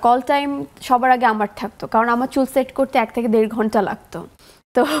 কল টাইম সবার আগে আমার থাকতো, কারণ আমার চুল সেট করতে 1 থেকে 1.5 ঘন্টা লাগতো।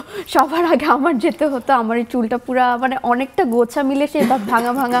 তো সবার আগে আমার যেতে হতো, আমার এই চুলটা পুরা মানে অনেকটা গোছা মিলে সে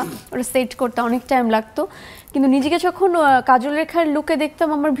ভাঙা ভাঙা ওটা সেট করতে অনেক টাইম লাগতো। কিন্তু নিজেকে যখন কাজল রেখার লুকে দেখতাম,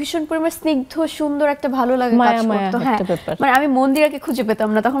 আমার ভীষণ পরিমাণ স্নিগ্ধ সুন্দর একটা ভালো লাগে কাজ করতো। হ্যাঁ, মানে আমি মন্দিরাকে খুঁজে পেতাম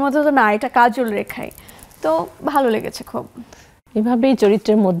না, তখন মনে হতো না এটা কাজল রেখাই, তো ভালো লেগেছে খুব। এভাবেই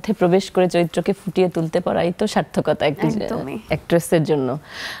চরিত্রের মধ্যে প্রবেশ করে চরিত্রকে ফুটিয়ে তুলতে পারাই তো সার্থকতা একটি অ্যাক্ট্রেসের জন্য।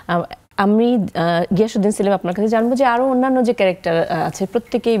 আমি গিয়াসউদ্দিন সেলিম আপনার কাছে জানবো যে আরও অন্যান্য যে ক্যারেক্টার আছে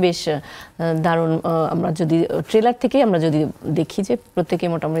প্রত্যেকেই বেশ দারুণ। আমরা যদি ট্রেলার থেকেই আমরা যদি দেখি যে প্রত্যেকেই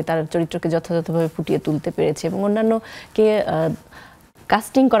মোটামুটি তার চরিত্রকে যথাযথভাবে ফুটিয়ে তুলতে পেরেছে, এবং অন্যান্যকে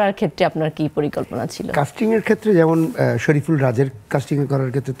কাস্টিং করার ক্ষেত্রে আপনার কি পরিকল্পনা ছিল? কাস্টিংয়ের ক্ষেত্রে যেমন শরীফুল রাজের কাস্টিং করার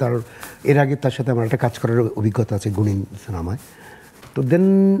ক্ষেত্রে তার এর আগে তার সাথে আমার একটা কাজ করার অভিজ্ঞতা আছে গুণিন সিনেমায়। তো দেন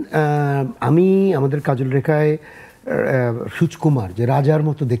আমি আমাদের কাজল রেখায় সুচকুমার যে রাজার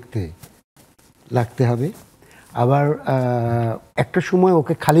মতো দেখতে লাগতে হবে, আবার একটা সময়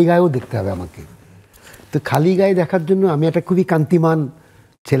ওকে খালি গায়েও দেখতে হবে আমাকে। তো খালি গায়ে দেখার জন্য আমি একটা খুবই কান্তিমান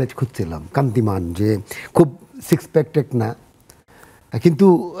ছেলে খুঁজছিলাম, কান্তিমান যে খুব সিক্স প্যাকটেক না, কিন্তু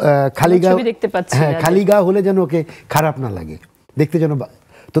খালি গা, হ্যাঁ খালি গা হলে যেন ওকে খারাপ না লাগে দেখতে যেন।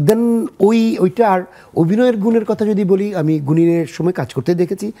 তো দেন ওইটা। আর অভিনয়ের গুণের কথা যদি বলি, আমি গুণীর সময় কাজ করতে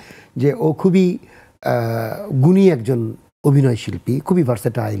দেখেছি যে ও খুবই গুণী একজন অভিনয় শিল্পী, খুবই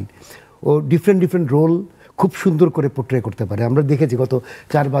ভার্সেটাইল। ও ডিফারেন্ট রোল খুব সুন্দর করে পোট্রে করতে পারে। আমরা দেখেছি গত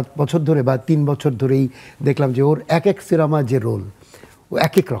 4 বছর ধরে বা 3 বছর ধরেই দেখলাম যে ওর এক সিনেমা যে রোল ও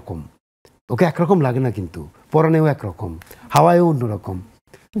এক রকম, ওকে একরকম লাগে না, কিন্তু পরানেও একরকম, হাওয়ায়ও অন্যরকম,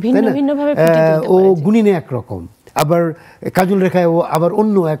 ও গুণিনে একরকম, আবার কাজল রেখায় ও আবার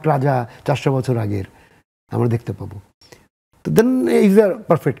অন্য এক রাজা 400 বছর আগের আমরা দেখতে পাবো। তো দেন ইজ আ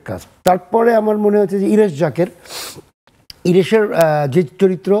পারফেক্ট কাস্ট। তারপরে আমার মনে হচ্ছে যে ইরেশের যে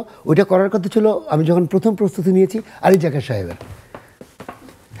চরিত্র ওইটা করার কথা ছিল, আমি যখন প্রথম প্রস্তুতি নিয়েছি আলী জাকের সাহেবের,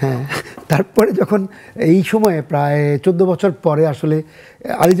 হ্যাঁ, তারপরে যখন এই সময়ে প্রায় 14 বছর পরে আসলে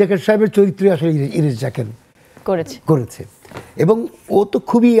আলী জাকের সাহেবের চরিত্রে আসলে ইরেশ জাকের করেছে। এবং ও তো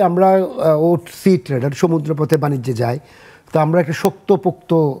খুবই, আমরা ও সি ট্রেডার, সমুদ্রপথে বাণিজ্যে যায়, তো আমরা একটা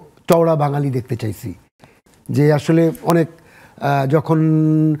শক্তপোক্ত চওড়া বাঙালি দেখতে চাইছি, যে আসলে অনেক যখন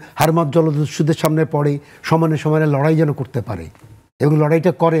হারমাত জলদস্যুদের সামনে পড়ে সমানে সমানে লড়াই যেন করতে পারে, এবং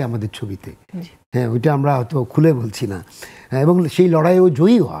লড়াইটা করে আমাদের ছবিতে। হ্যাঁ, ওইটা আমরা হয়তো খুলে বলছি না। এবং সেই লড়াইও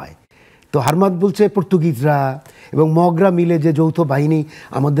জয়ী হয়। তো হারমাদ বলছে পর্তুগিজরা এবং মগরা মিলে যে যৌথ বাহিনী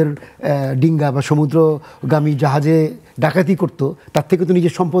আমাদের ডিঙ্গা বা সমুদ্রগামী জাহাজে ডাকাতি করতো, তার থেকে তো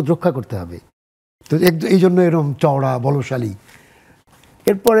নিজের সম্পদ রক্ষা করতে হবে। তো এই জন্য এরকম চওড়া বলশালী।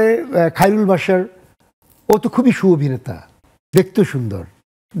 এরপরে খায়রুল বাশার, ও তো খুবই সুঅভিনেতা, দেখতেও সুন্দর।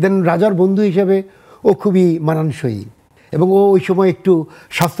 দেন রাজার বন্ধু হিসেবে ও খুবই মানানসই, এবং ও ওই সময় একটু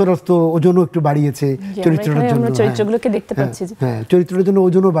স্বাস্থ্যরাস্ত্র ওজনও একটু বাড়িয়েছে চরিত্রটার জন্য। চরিত্রগুলোকে দেখতে পাচ্ছি। হ্যাঁ, চরিত্রটার জন্য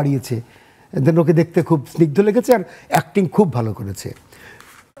ওজনও বাড়িয়েছে। দেন ওকে দেখতে খুব স্নিগ্ধ লেগেছে, আর অ্যাক্টিং খুব ভালো করেছে।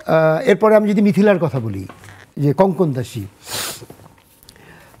 এরপরে আমি যদি মিথিলার কথা বলি, যে কঙ্কন দাসী,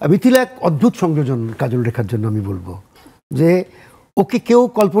 মিথিলা এক অদ্ভুত সংযোজন কাজল রেখার জন্য আমি বলবো, যে ওকে কেউ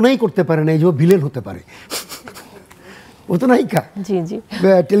কল্পনাই করতে পারে না এই যে ও ভিলেন হতে পারে। ও তো নায়িকা,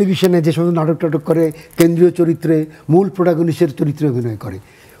 টেলিভিশনে যে সমস্ত নাটক টাটক করে, কেন্দ্রীয় চরিত্রে মূল প্রোটাগনিস্টের চরিত্রে অভিনয় করে,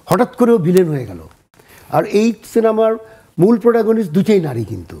 হঠাৎ করে ও ভিলেন হয়ে গেল। আর এই সিনেমার মূল প্রোটাগনিস্ট দুটোই নারী,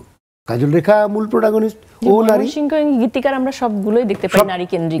 কিন্তু কাজল রেখা মূল প্রোটাগনিস্ট, ও নারী। গীতিকার আমরা সবগুলোই দেখতে পাই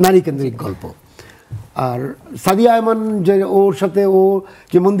নারী কেন্দ্রিক গল্প। আর সাদিয়া আয়মান, যে ওর সাথে ও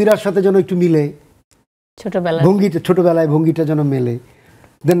যে মন্দিরার সাথে যেন একটু মিলে, ছোটবেলায় ভঙ্গিটা যেন মেলে।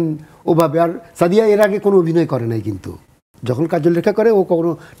 দেন ওভাবে, আর সাদিয়া এর আগে কোনো অভিনয় করে নাই, কিন্তু যখন কাজল রেখা করে ও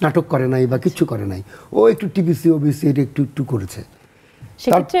কোনো নাটক করে নাই বা কিচ্ছু করে নাই, ও একটু টিভিসি ওবিসি এটা একটু একটু করেছে।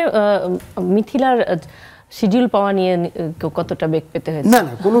 সেক্ষেত্রে মিথিলার শিডিউল পাওয়া নিয়ে কতটা বেগ পেতে হয়েছে? না,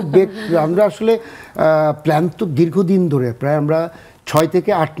 কোনো বেগ, আমরা আসলে প্ল্যান তো দীর্ঘদিন ধরে, প্রায় আমরা 6 থেকে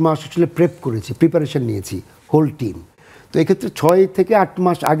 8 মাস আসলে প্রিপারেশন নিয়েছি, হোল টিম। তো এক্ষেত্রে 6 থেকে 8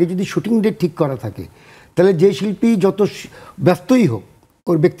 মাস আগে যদি শুটিং ডেট ঠিক করা থাকে, তাহলে যে শিল্পী যত ব্যস্তই হোক,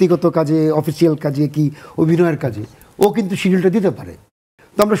 ওর ব্যক্তিগত কাজে, অফিসিয়াল কাজে কি অভিনয়ের কাজে, ও কিন্তু শিডিউলটা দিতে পারে।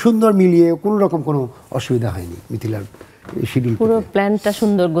 তো আমরা সুন্দর মিলিয়ে কোনো রকম কোনো অসুবিধা হয়নি মিথিলার শিডিউল। পুরো প্ল্যানটা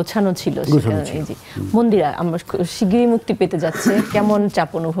সুন্দর গোছানো ছিল। মন্দিরা আমরা শিগগিরই মুক্তি পেতে যাচ্ছে, কেমন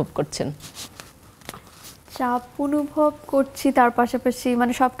চাপ অনুভব করছেন? চাপ অনুভব করছি, তার পাশাপাশি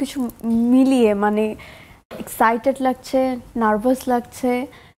মানে সব কিছু মিলিয়ে মানে এক্সাইটেড লাগছে, নার্ভাস লাগছে।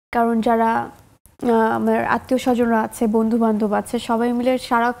 কারণ যারা আমার আত্মীয় স্বজনরা আছে, বন্ধু বান্ধব আছে, সবাই মিলে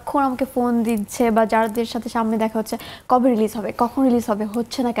সারাক্ষণ আমাকে ফোন দিচ্ছে, বা যাদের সাথে সামনে দেখা হচ্ছে, কবে রিলিজ হবে, কখন রিলিজ হবে,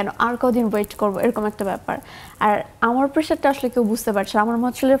 হচ্ছে না কেন, আর কদিন ওয়েট করবো, এরকম একটা ব্যাপার। আর আমার প্রেশারটা আসলে কেউ বুঝতে পারছে, আমার মনে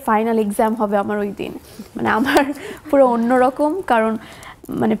হচ্ছিল ফাইনাল এক্সাম হবে আমার ওই দিন। মানে আমার পুরো অন্যরকম, কারণ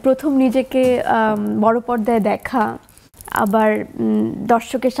মানে প্রথম নিজেকে বড় পর্দায় দেখা, আবার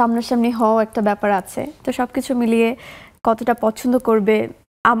দর্শকের সামনাসামনি হওয়া একটা ব্যাপার আছে। তো সব কিছু মিলিয়ে কতটা পছন্দ করবে,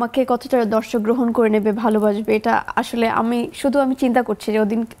 আমাকে কতটা দর্শক গ্রহণ করে নেবে, ভালোবাসবে, এটা আসলে আমি চিন্তা করছি যে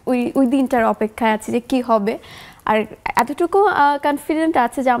ওই দিনটার অপেক্ষায় আছি যে কি হবে। আর এতটুকু কনফিডেন্ট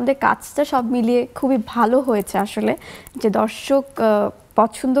আছে যে আমাদের কাজটা সব মিলিয়ে খুবই ভালো হয়েছে আসলে, যে দর্শক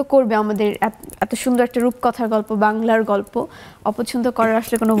পছন্দ করবে আমাদের এত সুন্দর একটা রূপকথার গল্প, বাংলার গল্প। অপছন্দ করার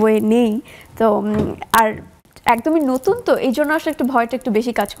আসলে কোনো ওয়ে নেই। তো আর একদমই নতুন, তো এই জন্য আসলে একটু ভয়টা একটু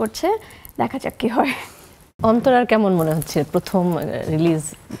বেশি কাজ করছে। দেখা যাক কি হয়। অন্তরার কেমন মনে হচ্ছে প্রথম রিলিজ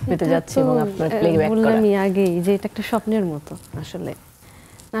পেতে যাচ্ছে এবং আপনার প্লেব্যাক করা? বললামই আগেই যে এটা একটা স্বপ্নের মতো,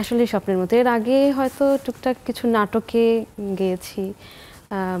 আসলে স্বপ্নের মতো। এর আগে হয়তো টুকটাক কিছু নাটকে গেয়েছি,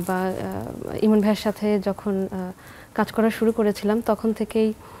 বা ইমন ভাইয়ের সাথে যখন কাজ করা শুরু করেছিলাম তখন থেকেই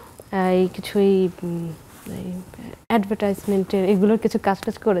এই কিছুই অ্যাডভার্টাইজমেন্টের এগুলোর কিছু কাজ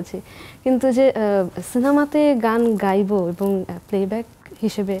করেছি। কিন্তু যে সিনেমাতে গান গাইবো এবং প্লেব্যাক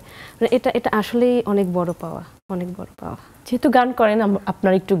হিসেবে, এটা আসলেই অনেক বড় পাওয়া। যেহেতু গান করেন,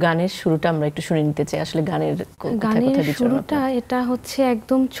 আপনার একটু গানের শুরুটা আমরা একটু শুনে নিতে চাই। আসলে গানের শুরুটা এটা হচ্ছে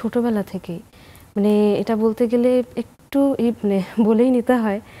একদম ছোটবেলা থেকেই, মানে এটা বলতে গেলে একটু মানে বলেই নিতে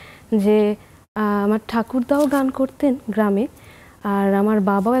হয় যে আমার ঠাকুরদাও গান করতেন গ্রামে, আর আমার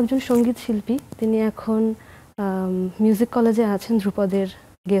বাবাও একজন সঙ্গীত শিল্পী। তিনি এখন মিউজিক কলেজে আছেন ধ্রুপদের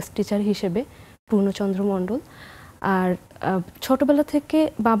গেস্ট টিচার হিসেবে, পূর্ণচন্দ্র মণ্ডল। আর ছোটবেলা থেকে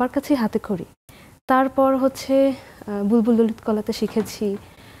বাবার কাছেই হাতে খড়ি। তারপর হচ্ছে বুলবুল ললিত কলাতে শিখেছি।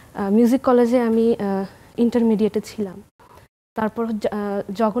 মিউজিক কলেজে আমি ইন্টারমিডিয়েটে ছিলাম। তারপর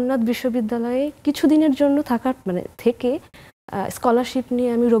জগন্নাথ বিশ্ববিদ্যালয়ে কিছুদিনের জন্য থেকে স্কলারশিপ নিয়ে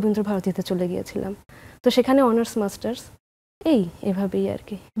আমি রবীন্দ্র ভারতীতে চলে গিয়েছিলাম। তো সেখানে অনার্স মাস্টার্স এভাবেই আর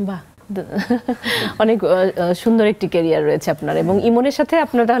কি। বাহ, অনেক সুন্দর একটি ক্যারিয়ার রয়েছে আপনার। এবং ইমনের সাথে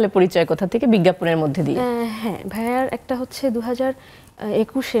আপনার তাহলে পরিচয় কোথা থেকে? বিজ্ঞাপনের মধ্যে দিয়ে? হ্যাঁ, ভাইয়ার একটা হচ্ছে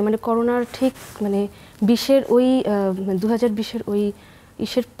 2021-এ মানে করোনার ঠিক মানে 20-এর ওই 2020-এর ওই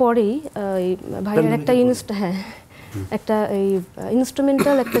ইসের পরেই ভাইয়ার একটা একটা এই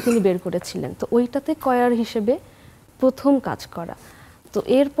ইনস্ট্রুমেন্টাল একটা তিনি বের করেছিলেন। তো ওইটাতে কয়ার হিসেবে প্রথম কাজ করা। তো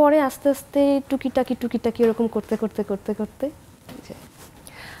এরপরে আস্তে আস্তে টুকিটাকি এরকম করতে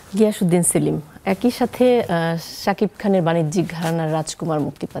গিয়াসউদ্দিন সেলিম, একই সাথে শাকিব খানের বাণিজ্যিক ঘরানার রাজকুমার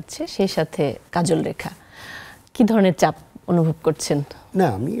মুক্তি পাচ্ছে, সেই সাথে কাজল রেখা, কি ধরনের চাপ অনুভব করছেন? না,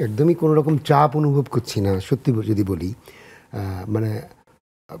 আমি একদমই কোনো রকম চাপ অনুভব করছি না। সত্যি যদি বলি, মানে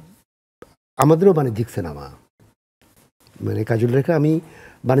আমাদেরও বাণিজ্যিক সিনেমা, মানে কাজল রেখা আমি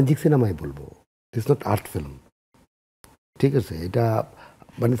বাণিজ্যিক সিনেমায় বলবো, ইটস নট আর্ট ফিল্ম। ঠিক আছে, এটা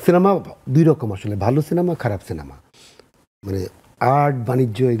মানে সিনেমা দুই রকম আসলে, ভালো সিনেমা খারাপ সিনেমা, মানে আর্ট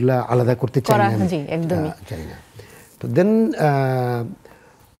বাণিজ্য এগুলা আলাদা করতে চাই না। তো দেন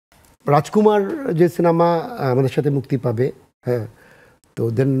রাজকুমার যে সিনেমা আমাদের সাথে মুক্তি পাবে, হ্যাঁ, তো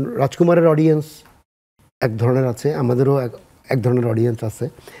দেন রাজকুমারের অডিয়েন্স এক ধরনের আছে, আমাদেরও এক ধরনের অডিয়েন্স আছে,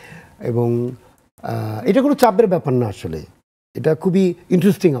 এবং এটা কোনো চাপের ব্যাপার না আসলে। এটা খুবই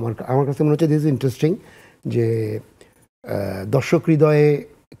ইন্টারেস্টিং, আমার কাছে মনে হচ্ছে দিস ইজ ইন্টারেস্টিং যে দর্শক হৃদয়ে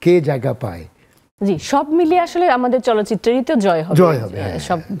কে জায়গা পায়। জি, সব মিলিয়ে আসলে আমাদের চলচ্চিত্রেরই তো জয় হবে,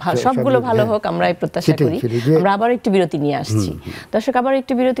 সবগুলো ভালো হোক আমরা এই প্রত্যাশা করি। আমরা আবার একটু বিরতি নিয়ে আসছি দর্শক, আবার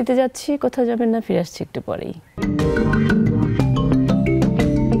একটু বিরতিতে যাচ্ছি, কোথাও যাবেন না, ফিরে আসছি একটু পরেই।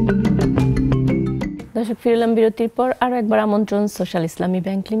 দর্শক, ফিরলাম বিরতির পর। আরও একবার আমন্ত্রণ সোশ্যাল ইসলামী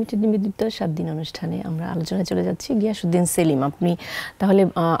ব্যাংক লিমিটেড নিবেদিত 7 দিন অনুষ্ঠানে। আমরা আলোচনায় চলে যাচ্ছি গিয়াসউদ্দিন সেলিম। আপনি তাহলে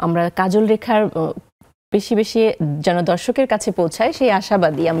আমরা কাজল রেখার বেশি বেশি যেন দর্শকের কাছে পৌঁছায় সেই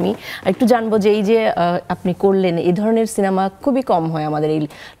আশাবাদী। আমি একটু জানবো যে এই যে আপনি করলেন, এই ধরনের সিনেমা খুবই কম হয় আমাদের এই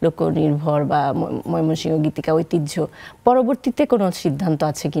লোকনির্ভর বা ময়মনসিংহ গীতিকা ঐতিহ্য। পরবর্তীতে কোনো সিদ্ধান্ত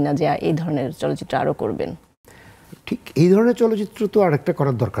আছে কিনা যে এই ধরনের চলচ্চিত্র আরও করবেন? ঠিক এই ধরনের চলচ্চিত্র তো আরেকটা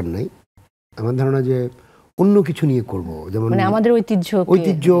করার দরকার নাই। আমার ধারণা যে অন্য কিছু নিয়ে করব, যেমন মানে আমাদের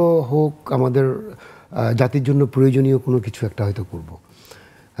ঐতিহ্য হোক, আমাদের জাতির জন্য প্রয়োজনীয় কোনো কিছু একটা হয়তো করব।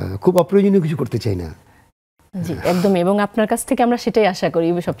 খুব অপ্রয়োজনীয় কিছু করতে চাই না। জি, একদম। এবং আপনার কাছ থেকে আমরা সেটাই আশা করি,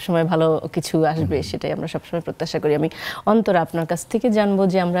 সবসময় ভালো কিছু আসবে, সেটাই আমরা সবসময় প্রত্যাশা করি। আমি অন্তরা আপনার কাছ থেকে জানবো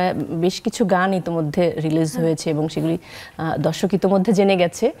যে আমরা বেশ কিছু গান ইতোমধ্যে রিলিজ হয়েছে এবং সেগুলি দর্শক ইতোমধ্যে জেনে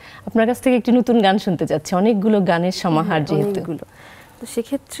গেছে। আপনার কাছ থেকে একটি নতুন গান শুনতে চাচ্ছি, অনেকগুলো গানের সমাহার যেহেতু। তো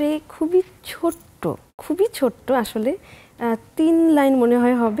সেক্ষেত্রে খুবই ছোট্ট আসলে 3 লাইন মনে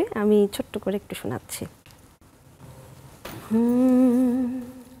হয় হবে, আমি ছোট্ট করে একটু শোনাচ্ছি।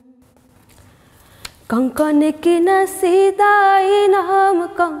 কঙ্কনে কিনা সিদাই নাম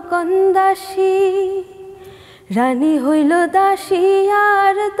কঙ্কন দাসী, রানী হইল দাসী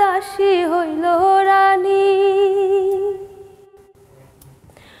আর দাসী হইল রানী।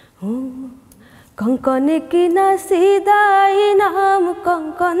 কঙ্কনে কিনা সিদাই নাম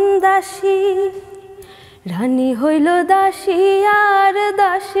কঙ্কন দাসী, রানী হইল দাসী আর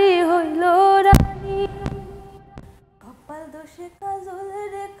দাসী হইল রানী। কপাল দোষে কাজল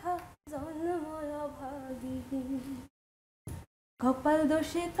রেখা জন্ম অভাগিনী, কপাল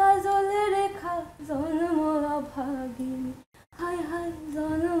দোষে কাজল রেখা জন্ম অভাগিনী, হায় হায়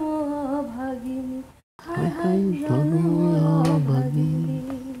জন্ম অভাগিনী, হায় হায় জন্ম অভাগিনী।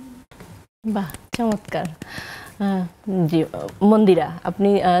 বাহ, চমৎকার। জি মন্দিরা, আপনি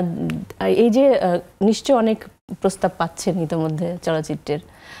এই যে নিশ্চয় অনেক প্রস্তাব পাচ্ছেন ইতিমধ্যে চলচ্চিত্রের,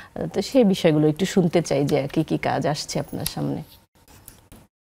 তো সেই বিষয়গুলো একটু শুনতে চাই যে কি কি কাজ আসছে আপনার সামনে।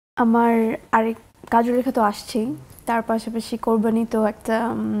 আমার আরেক কাজল রেখা তো আসছেই, তার পাশাপাশি কোরবানি তো একটা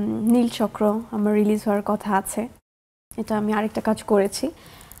নীল চক্র আমার রিলিজ হওয়ার কথা আছে, এটা আমি আরেকটা কাজ করেছি।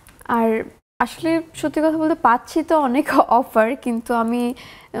 আর আসলে সত্যি কথা বলতে পাচ্ছি তো অনেক অফার, কিন্তু আমি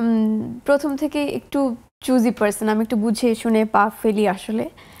প্রথম থেকে একটু চুজি পার্সন, আমি একটু বুঝে শুনে পা ফেলি আসলে।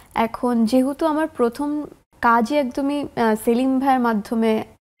 এখন যেহেতু আমার প্রথম কাজই একদমই সেলিম ভাইয়ের মাধ্যমে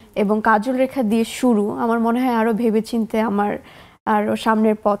এবং কাজল রেখা দিয়ে শুরু, আমার মনে হয় আরও ভেবেচিন্তে আমার আরও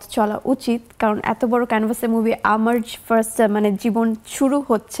সামনের পথ চলা উচিত, কারণ এত বড় ক্যানভাসে মুভি আমার ফার্স্ট মানে জীবন শুরু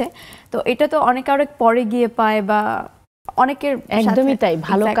হচ্ছে, তো এটা তো অনেক পরে গিয়ে পায় বা অনেকের একদমই তাই,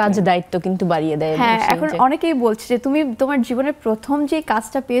 ভালো কাজ দায়িত্ব কিন্তু বাড়িয়ে দেয়। হ্যাঁ, এখন অনেকেই বলছে যে তুমি তোমার জীবনের প্রথম যে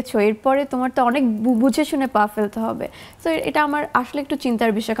কাজটা পেয়েছো, এরপরে তোমার তো অনেক বুঝে শুনে পা ফেলতে হবে। তো এটা আমার আসলে একটু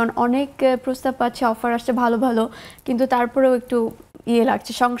চিন্তার বিষয়, কারণ অনেক প্রস্তাব পাচ্ছে, অফার আসছে ভালো ভালো, কিন্তু তারপরেও একটু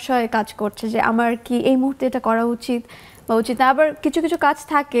লাগছে, সংশয় কাজ করছে যে আমার কি এই মুহূর্তে এটা করা উচিত বা উচিত না। আবার কিছু কিছু কাজ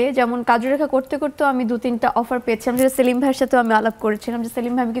থাকে, যেমন কাজল রেখা করতে করতেও আমি 2-3টা অফার পেয়েছিলাম, যেটা সেলিম ভাইয়ের সাথেও আমি আলাপ করেছিলাম যে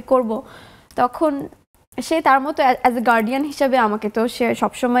সেলিম ভাই আমি কি করবো, তখন সে তার মতো অ্যাজ এ গার্ডিয়ান হিসাবে আমাকে তো সে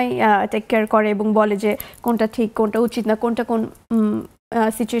সবসময় টেক কেয়ার করে এবং বলে যে কোনটা ঠিক কোনটা উচিত না, কোনটা কোন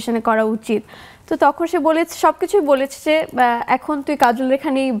সিচুয়েশনে করা উচিত। তো তখন সে বলেছে, সবকিছুই বলেছে যে এখন তুই কাজল রেখা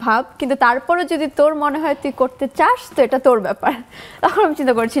নিয়েই ভাব, কিন্তু তারপরে যদি তোর মনে হয় তুই করতে চাস তো এটা তোর ব্যাপার। তখন আমি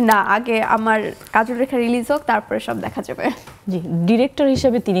চিন্তা করছি না, আগে আমার কাজল রেখা রিলিজ হোক, তারপরে সব দেখা যাবে। জি, ডিরেক্টর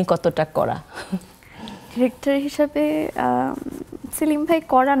হিসেবে তিনি কতটা করা? ডিরেক্টর হিসাবে সেলিম ভাই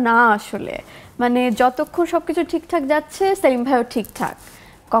করা না আসলে, মানে যতক্ষণ সবকিছু ঠিকঠাক যাচ্ছে সেলিম ভাইও ঠিকঠাক,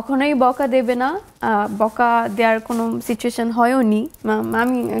 কখনোই বকা দেবে না, বকা দেওয়ার কোনো সিচুয়েশন হয়ও নি।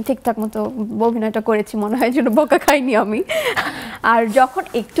 আমি ঠিকঠাক মতো অভিনয়টা করেছি মনে হয়, যেন বকা খাইনি আমি। আর যখন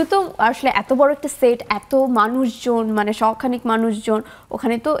একটু তো আসলে এত বড় একটা সেট, এত মানুষজন, মানে শখানিক মানুষজন,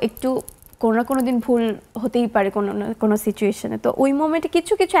 ওখানে তো একটু কোনো না কোনো দিন ভুল হতেই পারে কোনো না কোনো সিচুয়েশনে। তো ওই মোমেন্টে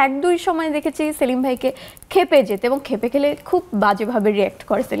কিছু কিছু 1-2 সময় দেখেছি সেলিম ভাইকে খেপে যেতে, এবং খেপে গেলে খুব বাজেভাবে রিয়্যাক্ট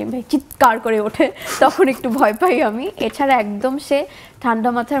করে সেলিম ভাই, চিৎকার করে ওঠে, তখন একটু ভয় পাই আমি। এছাড়া একদম সে ঠান্ডা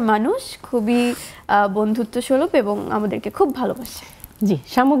মাথার মানুষ, খুবই বন্ধুত্বসুলভ এবং আমাদেরকে খুব ভালোবাসে। জি,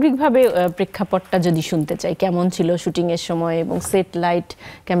 সামগ্রিকভাবে প্রেক্ষাপটটা যদি শুনতে চাই, কেমন ছিল শুটিংয়ের সময় এবং সেট লাইট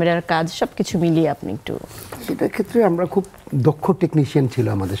ক্যামেরার কাজ সবকিছু মিলিয়ে আপনি একটু। এটার ক্ষেত্রে আমরা খুব দক্ষ টেকনিশিয়ান ছিল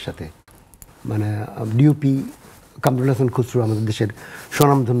আমাদের সাথে, মানে ডিওপি কামরুল হাসান খুসরু আমাদের দেশের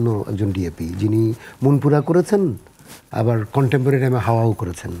স্বনামধন্য একজন ডিওপি, যিনি মনপুরা করেছেন, আবার কন্টেম্পোরারি টাইমে হাওয়াও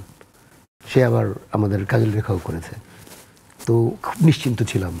করেছেন, সে আবার আমাদের কাজল রেখাও করেছে। তো খুব নিশ্চিন্ত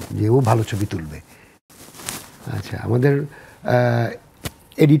ছিলাম যে ও ভালো ছবি তুলবে। আচ্ছা, আমাদের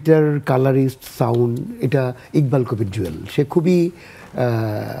এডিটার, কালারিস্ট, সাউন্ড, এটা ইকবাল কবির জুয়েল। সে খুবই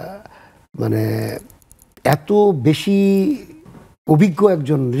মানে এত বেশি অভিজ্ঞ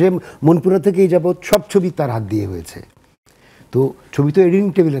একজন, যে মনপুরা থেকে এই যাবৎ সব ছবি তার হাত দিয়ে হয়েছে। তো ছবি তো এডিটিং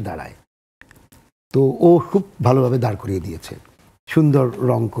টেবিলে দাঁড়ায়, তো ও খুব ভালোভাবে দাঁড় করিয়ে দিয়েছে, সুন্দর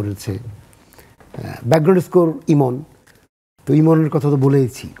রং করেছে। ব্যাকগ্রাউন্ড স্কোর ইমন, তো ইমনের কথা তো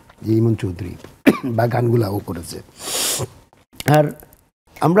বলেইছি যে ইমন চৌধুরী, বা গানগুলা ও করেছে। আর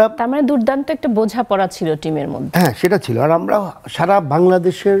আমরা তার মানে দুর্দান্ত একটা বোঝাপড়া ছিল টিমের মধ্যে। হ্যাঁ, সেটা ছিল। আর আমরা সারা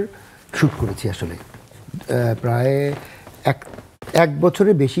বাংলাদেশের শ্যুট করেছি আসলে, প্রায় এক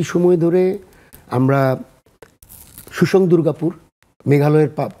বছরের বেশি সময় ধরে। আমরা সুসং দুর্গাপুর,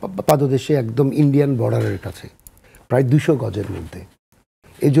 মেঘালয়ের পাদদেশে, একদম ইন্ডিয়ান বর্ডারের কাছে, প্রায় 200 গজের মধ্যে।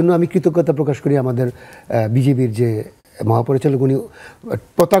 এই জন্য আমি কৃতজ্ঞতা প্রকাশ করি আমাদের বিজেপির যে মহাপরিচালক, উনি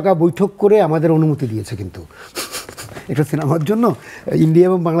পতাকা বৈঠক করে আমাদের অনুমতি দিয়েছে। কিন্তু এটা সিনেমার জন্য ইন্ডিয়া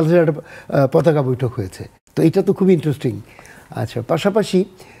এবং বাংলাদেশের একটা পতাকা বৈঠক হয়েছে, তো এটা তো খুবই ইন্টারেস্টিং। আচ্ছা, পাশাপাশি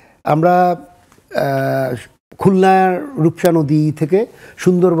আমরা খুলনার রূপসা নদী থেকে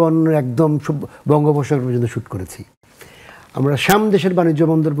সুন্দরবন একদম বঙ্গোপসাগর পর্যন্ত শ্যুট করেছি। আমরা শ্যাম দেশের বাণিজ্য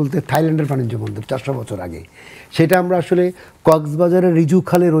বন্দর বলতে থাইল্যান্ডের বাণিজ্য বন্দর 400 বছর আগে, সেটা আমরা আসলে কক্সবাজারের রিজু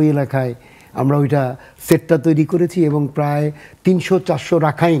খালের ওই এলাকায় আমরা ওইটা সেটটা তৈরি করেছি। এবং প্রায় 300-400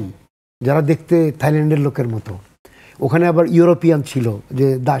 রাখাইন, যারা দেখতে থাইল্যান্ডের লোকের মতো, ওখানে আবার ইউরোপিয়ান ছিল, যে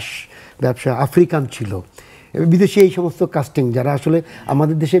দাস ব্যবসা, আফ্রিকান ছিল, বিদেশি এই সমস্ত কাস্টিং, যারা আসলে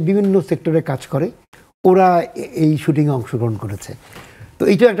আমাদের দেশে বিভিন্ন সেক্টরে কাজ করে, ওরা এই শুটিংয়ে অংশগ্রহণ করেছে। তো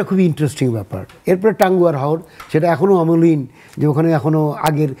এইটা একটা খুবই ইন্টারেস্টিং ব্যাপার। এরপরে টাঙ্গুয়ার হাওর, সেটা এখনও আমলীন, যে ওখানে এখনও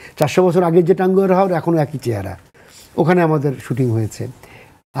আগের 400 বছর আগের যে টাঙ্গুয়ার হাওর এখনও একই চেহারা, ওখানে আমাদের শুটিং হয়েছে।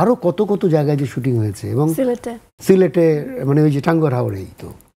 আরও কত কত জায়গায় যে শুটিং হয়েছে, এবং সিলেটে মানে ওই যে টাঙ্গুয়ার হাওরেই। তো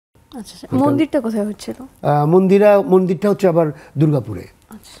আচ্ছা, মন্দিরটা কোথায় হচ্ছিল? মন্দিরটা হচ্ছে আবার দুর্গাপুরে।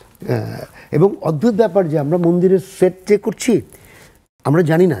 এবং অদ্ভুত ব্যাপার যে আমরা মন্দিরের সেট যে করছি, আমরা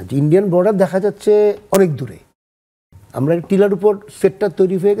জানি না যে ইন্ডিয়ান বর্ডার দেখা যাচ্ছে অনেক দূরে। আমরা টিলার উপর সেটটা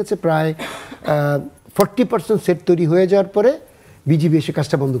তৈরি হয়ে গেছে, প্রায় 40% সেট তৈরি হয়ে যাওয়ার পরে বিজিবি এসে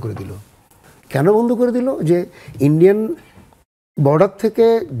কাজটা বন্ধ করে দিল। কেন বন্ধ করে দিল? যে ইন্ডিয়ান বর্ডার থেকে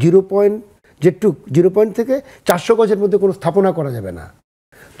 0 পয়েন্ট থেকে 400 গজের মধ্যে কোনো স্থাপনা করা যাবে না।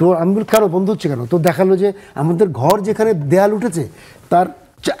 তো আমি বলি কেন বন্ধ হচ্ছে কেন? তো দেখালো যে আমাদের ঘর যেখানে দেয়াল উঠেছে তার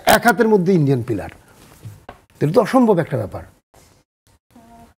 1 হাতের মধ্যে ইন্ডিয়ান পিলার। এটা তো অসম্ভব একটা ব্যাপার,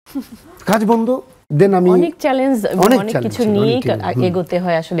 কাজ বন্ধ। দেন আমি অনেক চ্যালেঞ্জ, অনেক কিছু নিয়ে এগোতে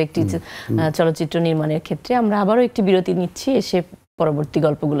হয় আসলে একটি চলচ্চিত্র নির্মাণের ক্ষেত্রে। আমরা আবারও একটি বিরতি নিচ্ছি, এসে পরবর্তী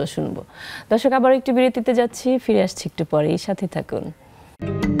গল্পগুলো শুনবো। দর্শক, আবারও একটি বিরতিতে যাচ্ছি, ফিরে আসছি একটু পরেই, সাথে থাকুন।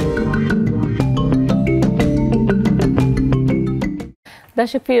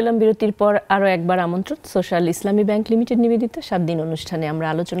 দর্শক, ফিরে এলাম বিরতির পর। আরও একবার আমন্ত্রণ সোশ্যাল ইসলামী ব্যাংক লিমিটেড নিবেদিত 7 দিন অনুষ্ঠানে। আমরা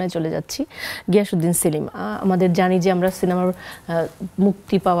আলোচনায় চলে যাচ্ছি গিয়াসউদ্দিন সেলিম। আমাদের জানি যে আমরা সিনেমার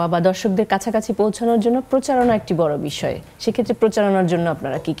মুক্তি পাওয়া বা দর্শকদের কাছাকাছি পৌঁছানোর জন্য প্রচারণা একটি বড় বিষয়। সেক্ষেত্রে প্রচারণার জন্য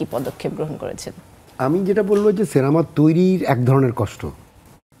আপনারা কি কি পদক্ষেপ গ্রহণ করেছেন? আমি যেটা বলবো যে সিনেমা তৈরির এক ধরনের কষ্ট,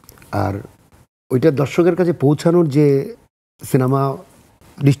 আর ওইটা দর্শকের কাছে পৌঁছানোর যে সিনেমা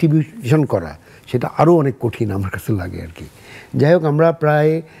ডিস্ট্রিবিউশন করা, সেটা আরও অনেক কঠিন আমার কাছে লাগে আর কি। যাই হোক,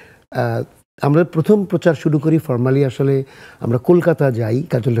 আমরা প্রথম প্রচার শুরু করি ফর্মালি আসলে আমরা কলকাতা যাই,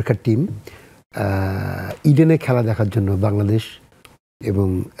 কাজল রেখার টিম ইডেনে খেলা দেখার জন্য, বাংলাদেশ এবং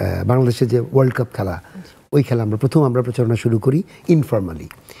বাংলাদেশের যে ওয়ার্ল্ড কাপ খেলা, ওই খেলা আমরা প্রচারণা শুরু করি ইনফর্মালি।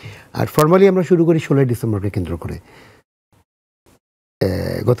 আর ফর্মালি আমরা শুরু করি 16 ডিসেম্বরকে কেন্দ্র করে।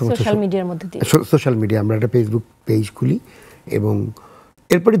 গত বছর সোশ্যাল মিডিয়া আমরা একটা ফেসবুক পেজ খুলি, এবং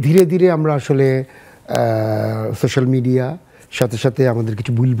এরপরে ধীরে ধীরে আমরা আসলে সোশ্যাল মিডিয়া, সাথে সাথে আমাদের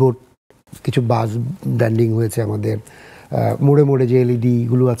কিছু বিলবোর্ড, কিছু বাস ব্র্যান্ডিং হয়েছে আমাদের, মোড়ে মোড়ে যে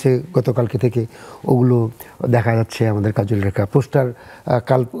এলইডিগুলো আছে গতকালকে থেকে ওগুলো দেখা যাচ্ছে আমাদের কাজল রেখা। পোস্টার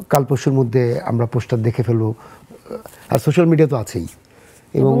কাল পরশুর মধ্যে আমরা পোস্টার দেখে ফেলবো, আর সোশ্যাল মিডিয়া তো আছেই।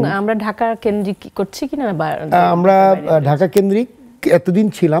 এবং আমরা ঢাকা কেন্দ্রিক করছি কিনা, আমরা ঢাকা কেন্দ্রিক এতদিন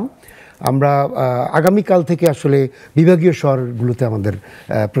ছিলাম, আমরা আগামীকাল থেকে আসলে বিভাগীয় শহরগুলোতে আমাদের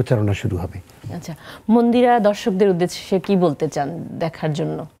প্রচারণা শুরু হবে। আচ্ছা, মন্দিরা দর্শকদের উদ্দেশ্যে কি বলতে চান, দেখার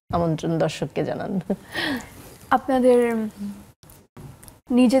জন্য আমন্ত্রণ দর্শককে জানান। আপনাদের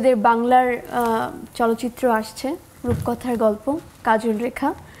নিজেদের বাংলার চলচ্চিত্র আসছে, রূপকথার গল্প কাজল রেখা,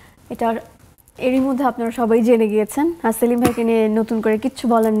 এটার এরই মধ্যে আপনারা সবাই জেনে গিয়েছেন। আর সেলিম ভাইকে নিয়ে নতুন করে কিচ্ছু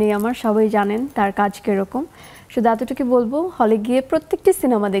বলার নেই আমার, সবাই জানেন তার কাজ কীরকম। শুধু এতটুকু বলবো, হলে গিয়ে প্রত্যেকটি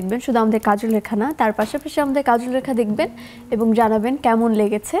সিনেমা দেখবেন, শুধু আমাদের কাজল রেখা না, তার পাশাপাশি আমাদের কাজল রেখা দেখবেন এবং জানাবেন কেমন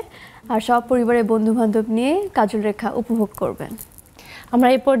লেগেছে। আর সব পরিবারের বন্ধুবান্ধব নিয়ে কাজল রেখা উপভোগ করবেন। আমরা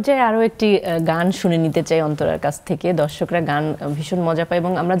এই পর্যায়ে আরও একটি গান শুনে নিতে চাই অন্তরার কাছ থেকে। দর্শকরা গান ভীষণ মজা পায়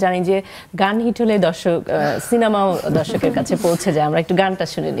এবং আমরা জানি যে গান হিট হলে সিনেমাও দর্শকের কাছে পৌঁছে যায়। আমরা একটু গানটা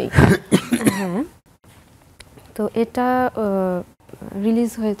শুনে নিই। হ্যাঁ, তো এটা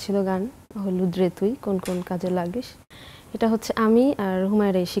রিলিজ হয়েছিল গান হলুদ রে তুই কোন কোন কাজে লাগিস। এটা হচ্ছে আমি আর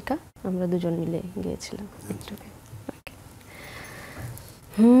হুমায়রা ইশিকা, আমরা দুজন মিলে গিয়েছিলাম।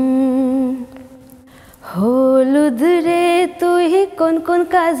 হলুদ রে তুই কোন কোন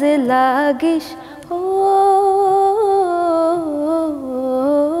কাজে লাগিস, ও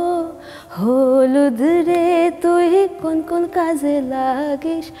হলুদ রে তুই কোন কোন কাজে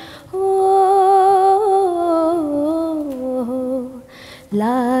লাগিস, ও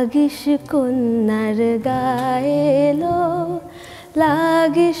লাগিস কন্যার গায়ে লো,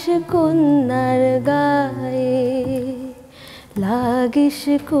 লাগিস কন্যার গায়ে, লাগিস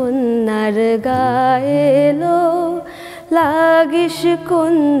কন্যার গায়ে লো, লাগিস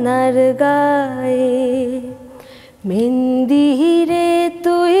কন্যার গায়ে। মেহেন্দি রে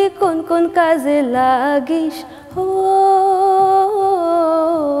তুই কোন কোন কাজে লাগিস, ও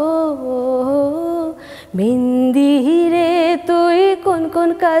মেহেন্দি রে তুই কোন কোন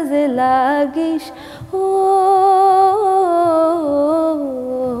কাজে লাগিস, ও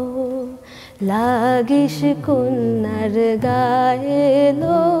লাগিস কন্যার গায়ে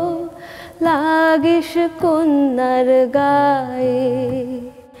লো, লাগিস কন্যার গায়ে,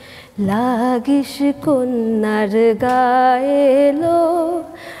 লাগিস কন্যার গায়ে লো,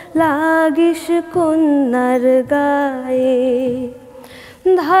 লাগিস কন্যার গায়ে।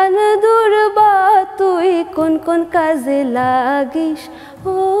 ধান দুর্বা তুই কোন কোন কাজে লাগিস,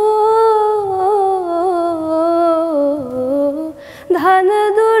 ও ধান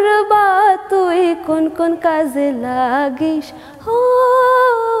দুর্বা তুই কোন কোন কাজে লাগিস, ও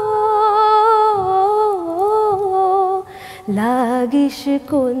লাগিস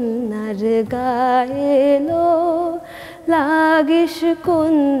কন্যার গায়ে লো, লাগিস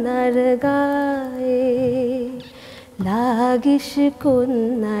কন্যার গায়ে, লাগিস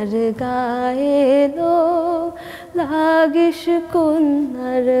কন্যার গায়ে লো, লাগিস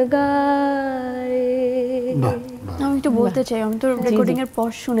কন্যার গায়ে। আমি একটু বলতে চাই, আমি তো রেকর্ডিং এর পর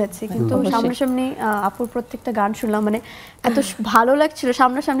শুনেছি, কিন্তু সামনাসামনি আপুর প্রত্যেকটা গান শুনলাম, মানে এত ভালো লাগছিল।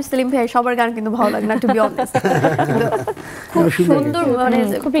 সামনাসামনি সেলিম ভাই সবার গান কিন্তু ভালো লাগে না, টু বি অনেস্ট, খুব সুন্দর, মানে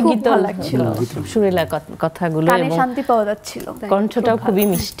খুবই গীত ভালো লাগছিল, সুরেলা কথাগুলো কানে শান্তি পাওয়া যাচ্ছিল, কণ্ঠটাও খুবই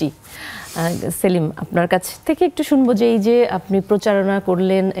মিষ্টি। সেলিম, আপনার কাছ থেকে একটু শুনবো যে এই যে আপনি প্রচারণা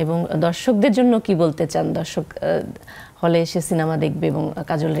করলেন এবং দর্শকদের জন্য কি বলতে চান, দর্শক হলে এসে সিনেমা দেখবে এবং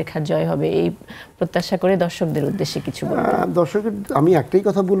কাজল রেখার জয় হবে, এই প্রত্যাশা করে দর্শকদের উদ্দেশ্যে কিছু বলবেন? দর্শকের আমি একটাই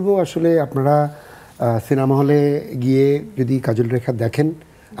কথা বলবো, আসলে আপনারা সিনেমা হলে গিয়ে যদি কাজল রেখা দেখেন,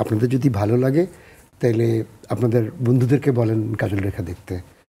 আপনাদের যদি ভালো লাগে তাইলে আপনাদের বন্ধুদেরকে বলেন কাজল রেখা দেখতে,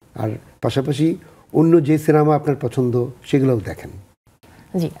 আর পাশাপাশি অন্য যে সিনেমা আপনার পছন্দ সেগুলোও দেখেন।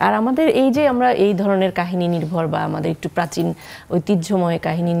 জি, আর আমাদের এই যে আমরা এই ধরনের কাহিনী নির্ভর বা আমাদের একটু প্রাচীন ঐতিহ্যময়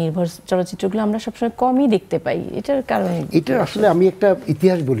কাহিনী নির্ভর চলচ্চিত্রগুলো আমরা সবসময় কমই দেখতে পাই, এটার কারণে? এটার আসলে আমি একটা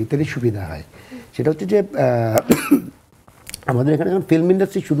ইতিহাস বলি, তাহলে সুবিধা হয়। সেটা হচ্ছে যে আমাদের এখানে যখন ফিল্ম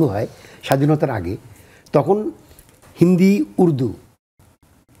ইন্ডাস্ট্রি শুরু হয় স্বাধীনতার আগে, তখন হিন্দি, উর্দু,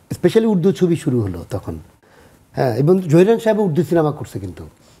 স্পেশালি উর্দু ছবি শুরু হলো তখন। হ্যাঁ, এবং জহিরান সাহেব উর্দু সিনেমা করছে কিন্তু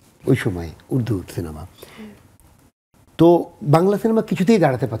ওই সময়, উর্দু সিনেমা। তো বাংলা সিনেমা কিছুতেই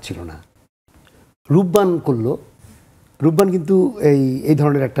দাঁড়াতে পারছিল না, রূপবান করলো। রূপবান কিন্তু এই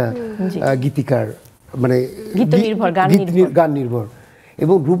ধরনের একটা গীতিকার, মানে গান নির্ভর,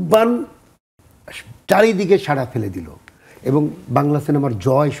 এবং রূপবান চারিদিকে সাড়া ফেলে দিল এবং বাংলা সিনেমার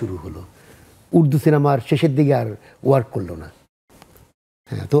জয় শুরু হলো। উর্দু সিনেমার শেষের দিকে আর ওয়ার্ক করলো না।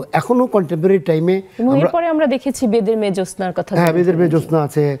 হ্যাঁ, তো এখনো কন্টেম্পোরারি টাইমে এরপরে আমরা দেখেছি বেদের মেয়ে জ্যোৎস্নার কথা। হ্যাঁ, বেদের মেয়ে জ্যোৎস্না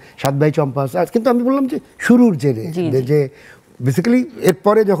আছে, সাত ভাই চম্পা আছে, কিন্তু আমি বললাম যে শুরুর যে বেসিক্যালি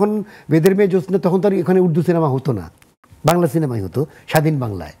এরপরে যখন বেদের মেয়ে জ্যোৎস্না, তখন তো আর এখানে উর্দু সিনেমা হতো না, বাংলা সিনেমাই হতো স্বাধীন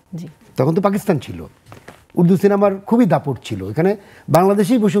বাংলায়। তখন তো পাকিস্তান ছিল, উর্দু সিনেমার খুবই দাপট ছিল, এখানে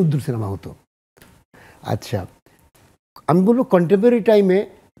বাংলাদেশেই বসে উর্দু সিনেমা হতো। আচ্ছা, আমি বলবো কন্টেম্পোরারি টাইমে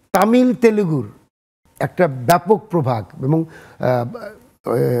তামিল তেলুগুর একটা ব্যাপক প্রভাব এবং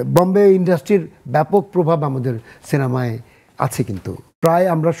বম্বে ইন্ডাস্ট্রির ব্যাপক প্রভাব আমাদের সিনেমায় আছে। কিন্তু প্রায়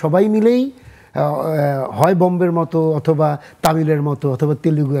আমরা সবাই মিলেই হয় বম্বের মতো অথবা তামিলের মতো অথবা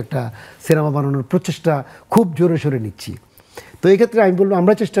তেলুগু একটা সিনেমা বানানোর প্রচেষ্টা খুব জোরে সোরে নিচ্ছি। তো এক্ষেত্রে আমি বলবো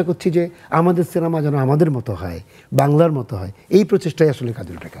আমরা চেষ্টা করছি যে আমাদের সিনেমা যেন আমাদের মতো হয়, বাংলার মতো হয়, এই প্রচেষ্টাই আসলে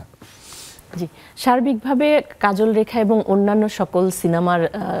কাজল রেখা। জি, সার্বিকভাবে কাজল রেখা এবং অন্যান্য সকল সিনেমার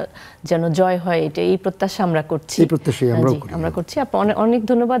যেন জয় হয়, এটা এই প্রত্যাশা আমরা করছি। এই প্রত্যাশাই আমরা করছি। অনেক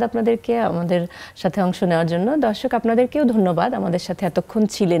ধন্যবাদ আপনাদেরকে আমাদের সাথে অংশ নেওয়ার জন্য। দর্শক, আপনাদেরকেও ধন্যবাদ আমাদের সাথে এতক্ষণ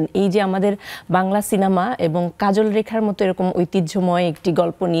ছিলেন। এই যে আমাদের বাংলা সিনেমা এবং কাজল রেখার মতো এরকম ঐতিহ্যময় একটি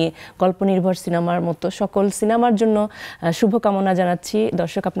গল্প নিয়ে, গল্প নির্ভর সিনেমার মতো সকল সিনেমার জন্য শুভকামনা জানাচ্ছি।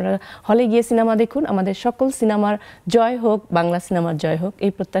 দর্শক, আপনারা হলে গিয়ে সিনেমা দেখুন। আমাদের সকল সিনেমার জয় হোক, বাংলা সিনেমার জয় হোক,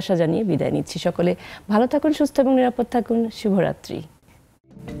 এই প্রত্যাশা জানিয়ে বিদায় নিচ্ছি। সকলে ভালো থাকুন, সুস্থ এবং নিরাপদ থাকুন। শুভরাত্রি।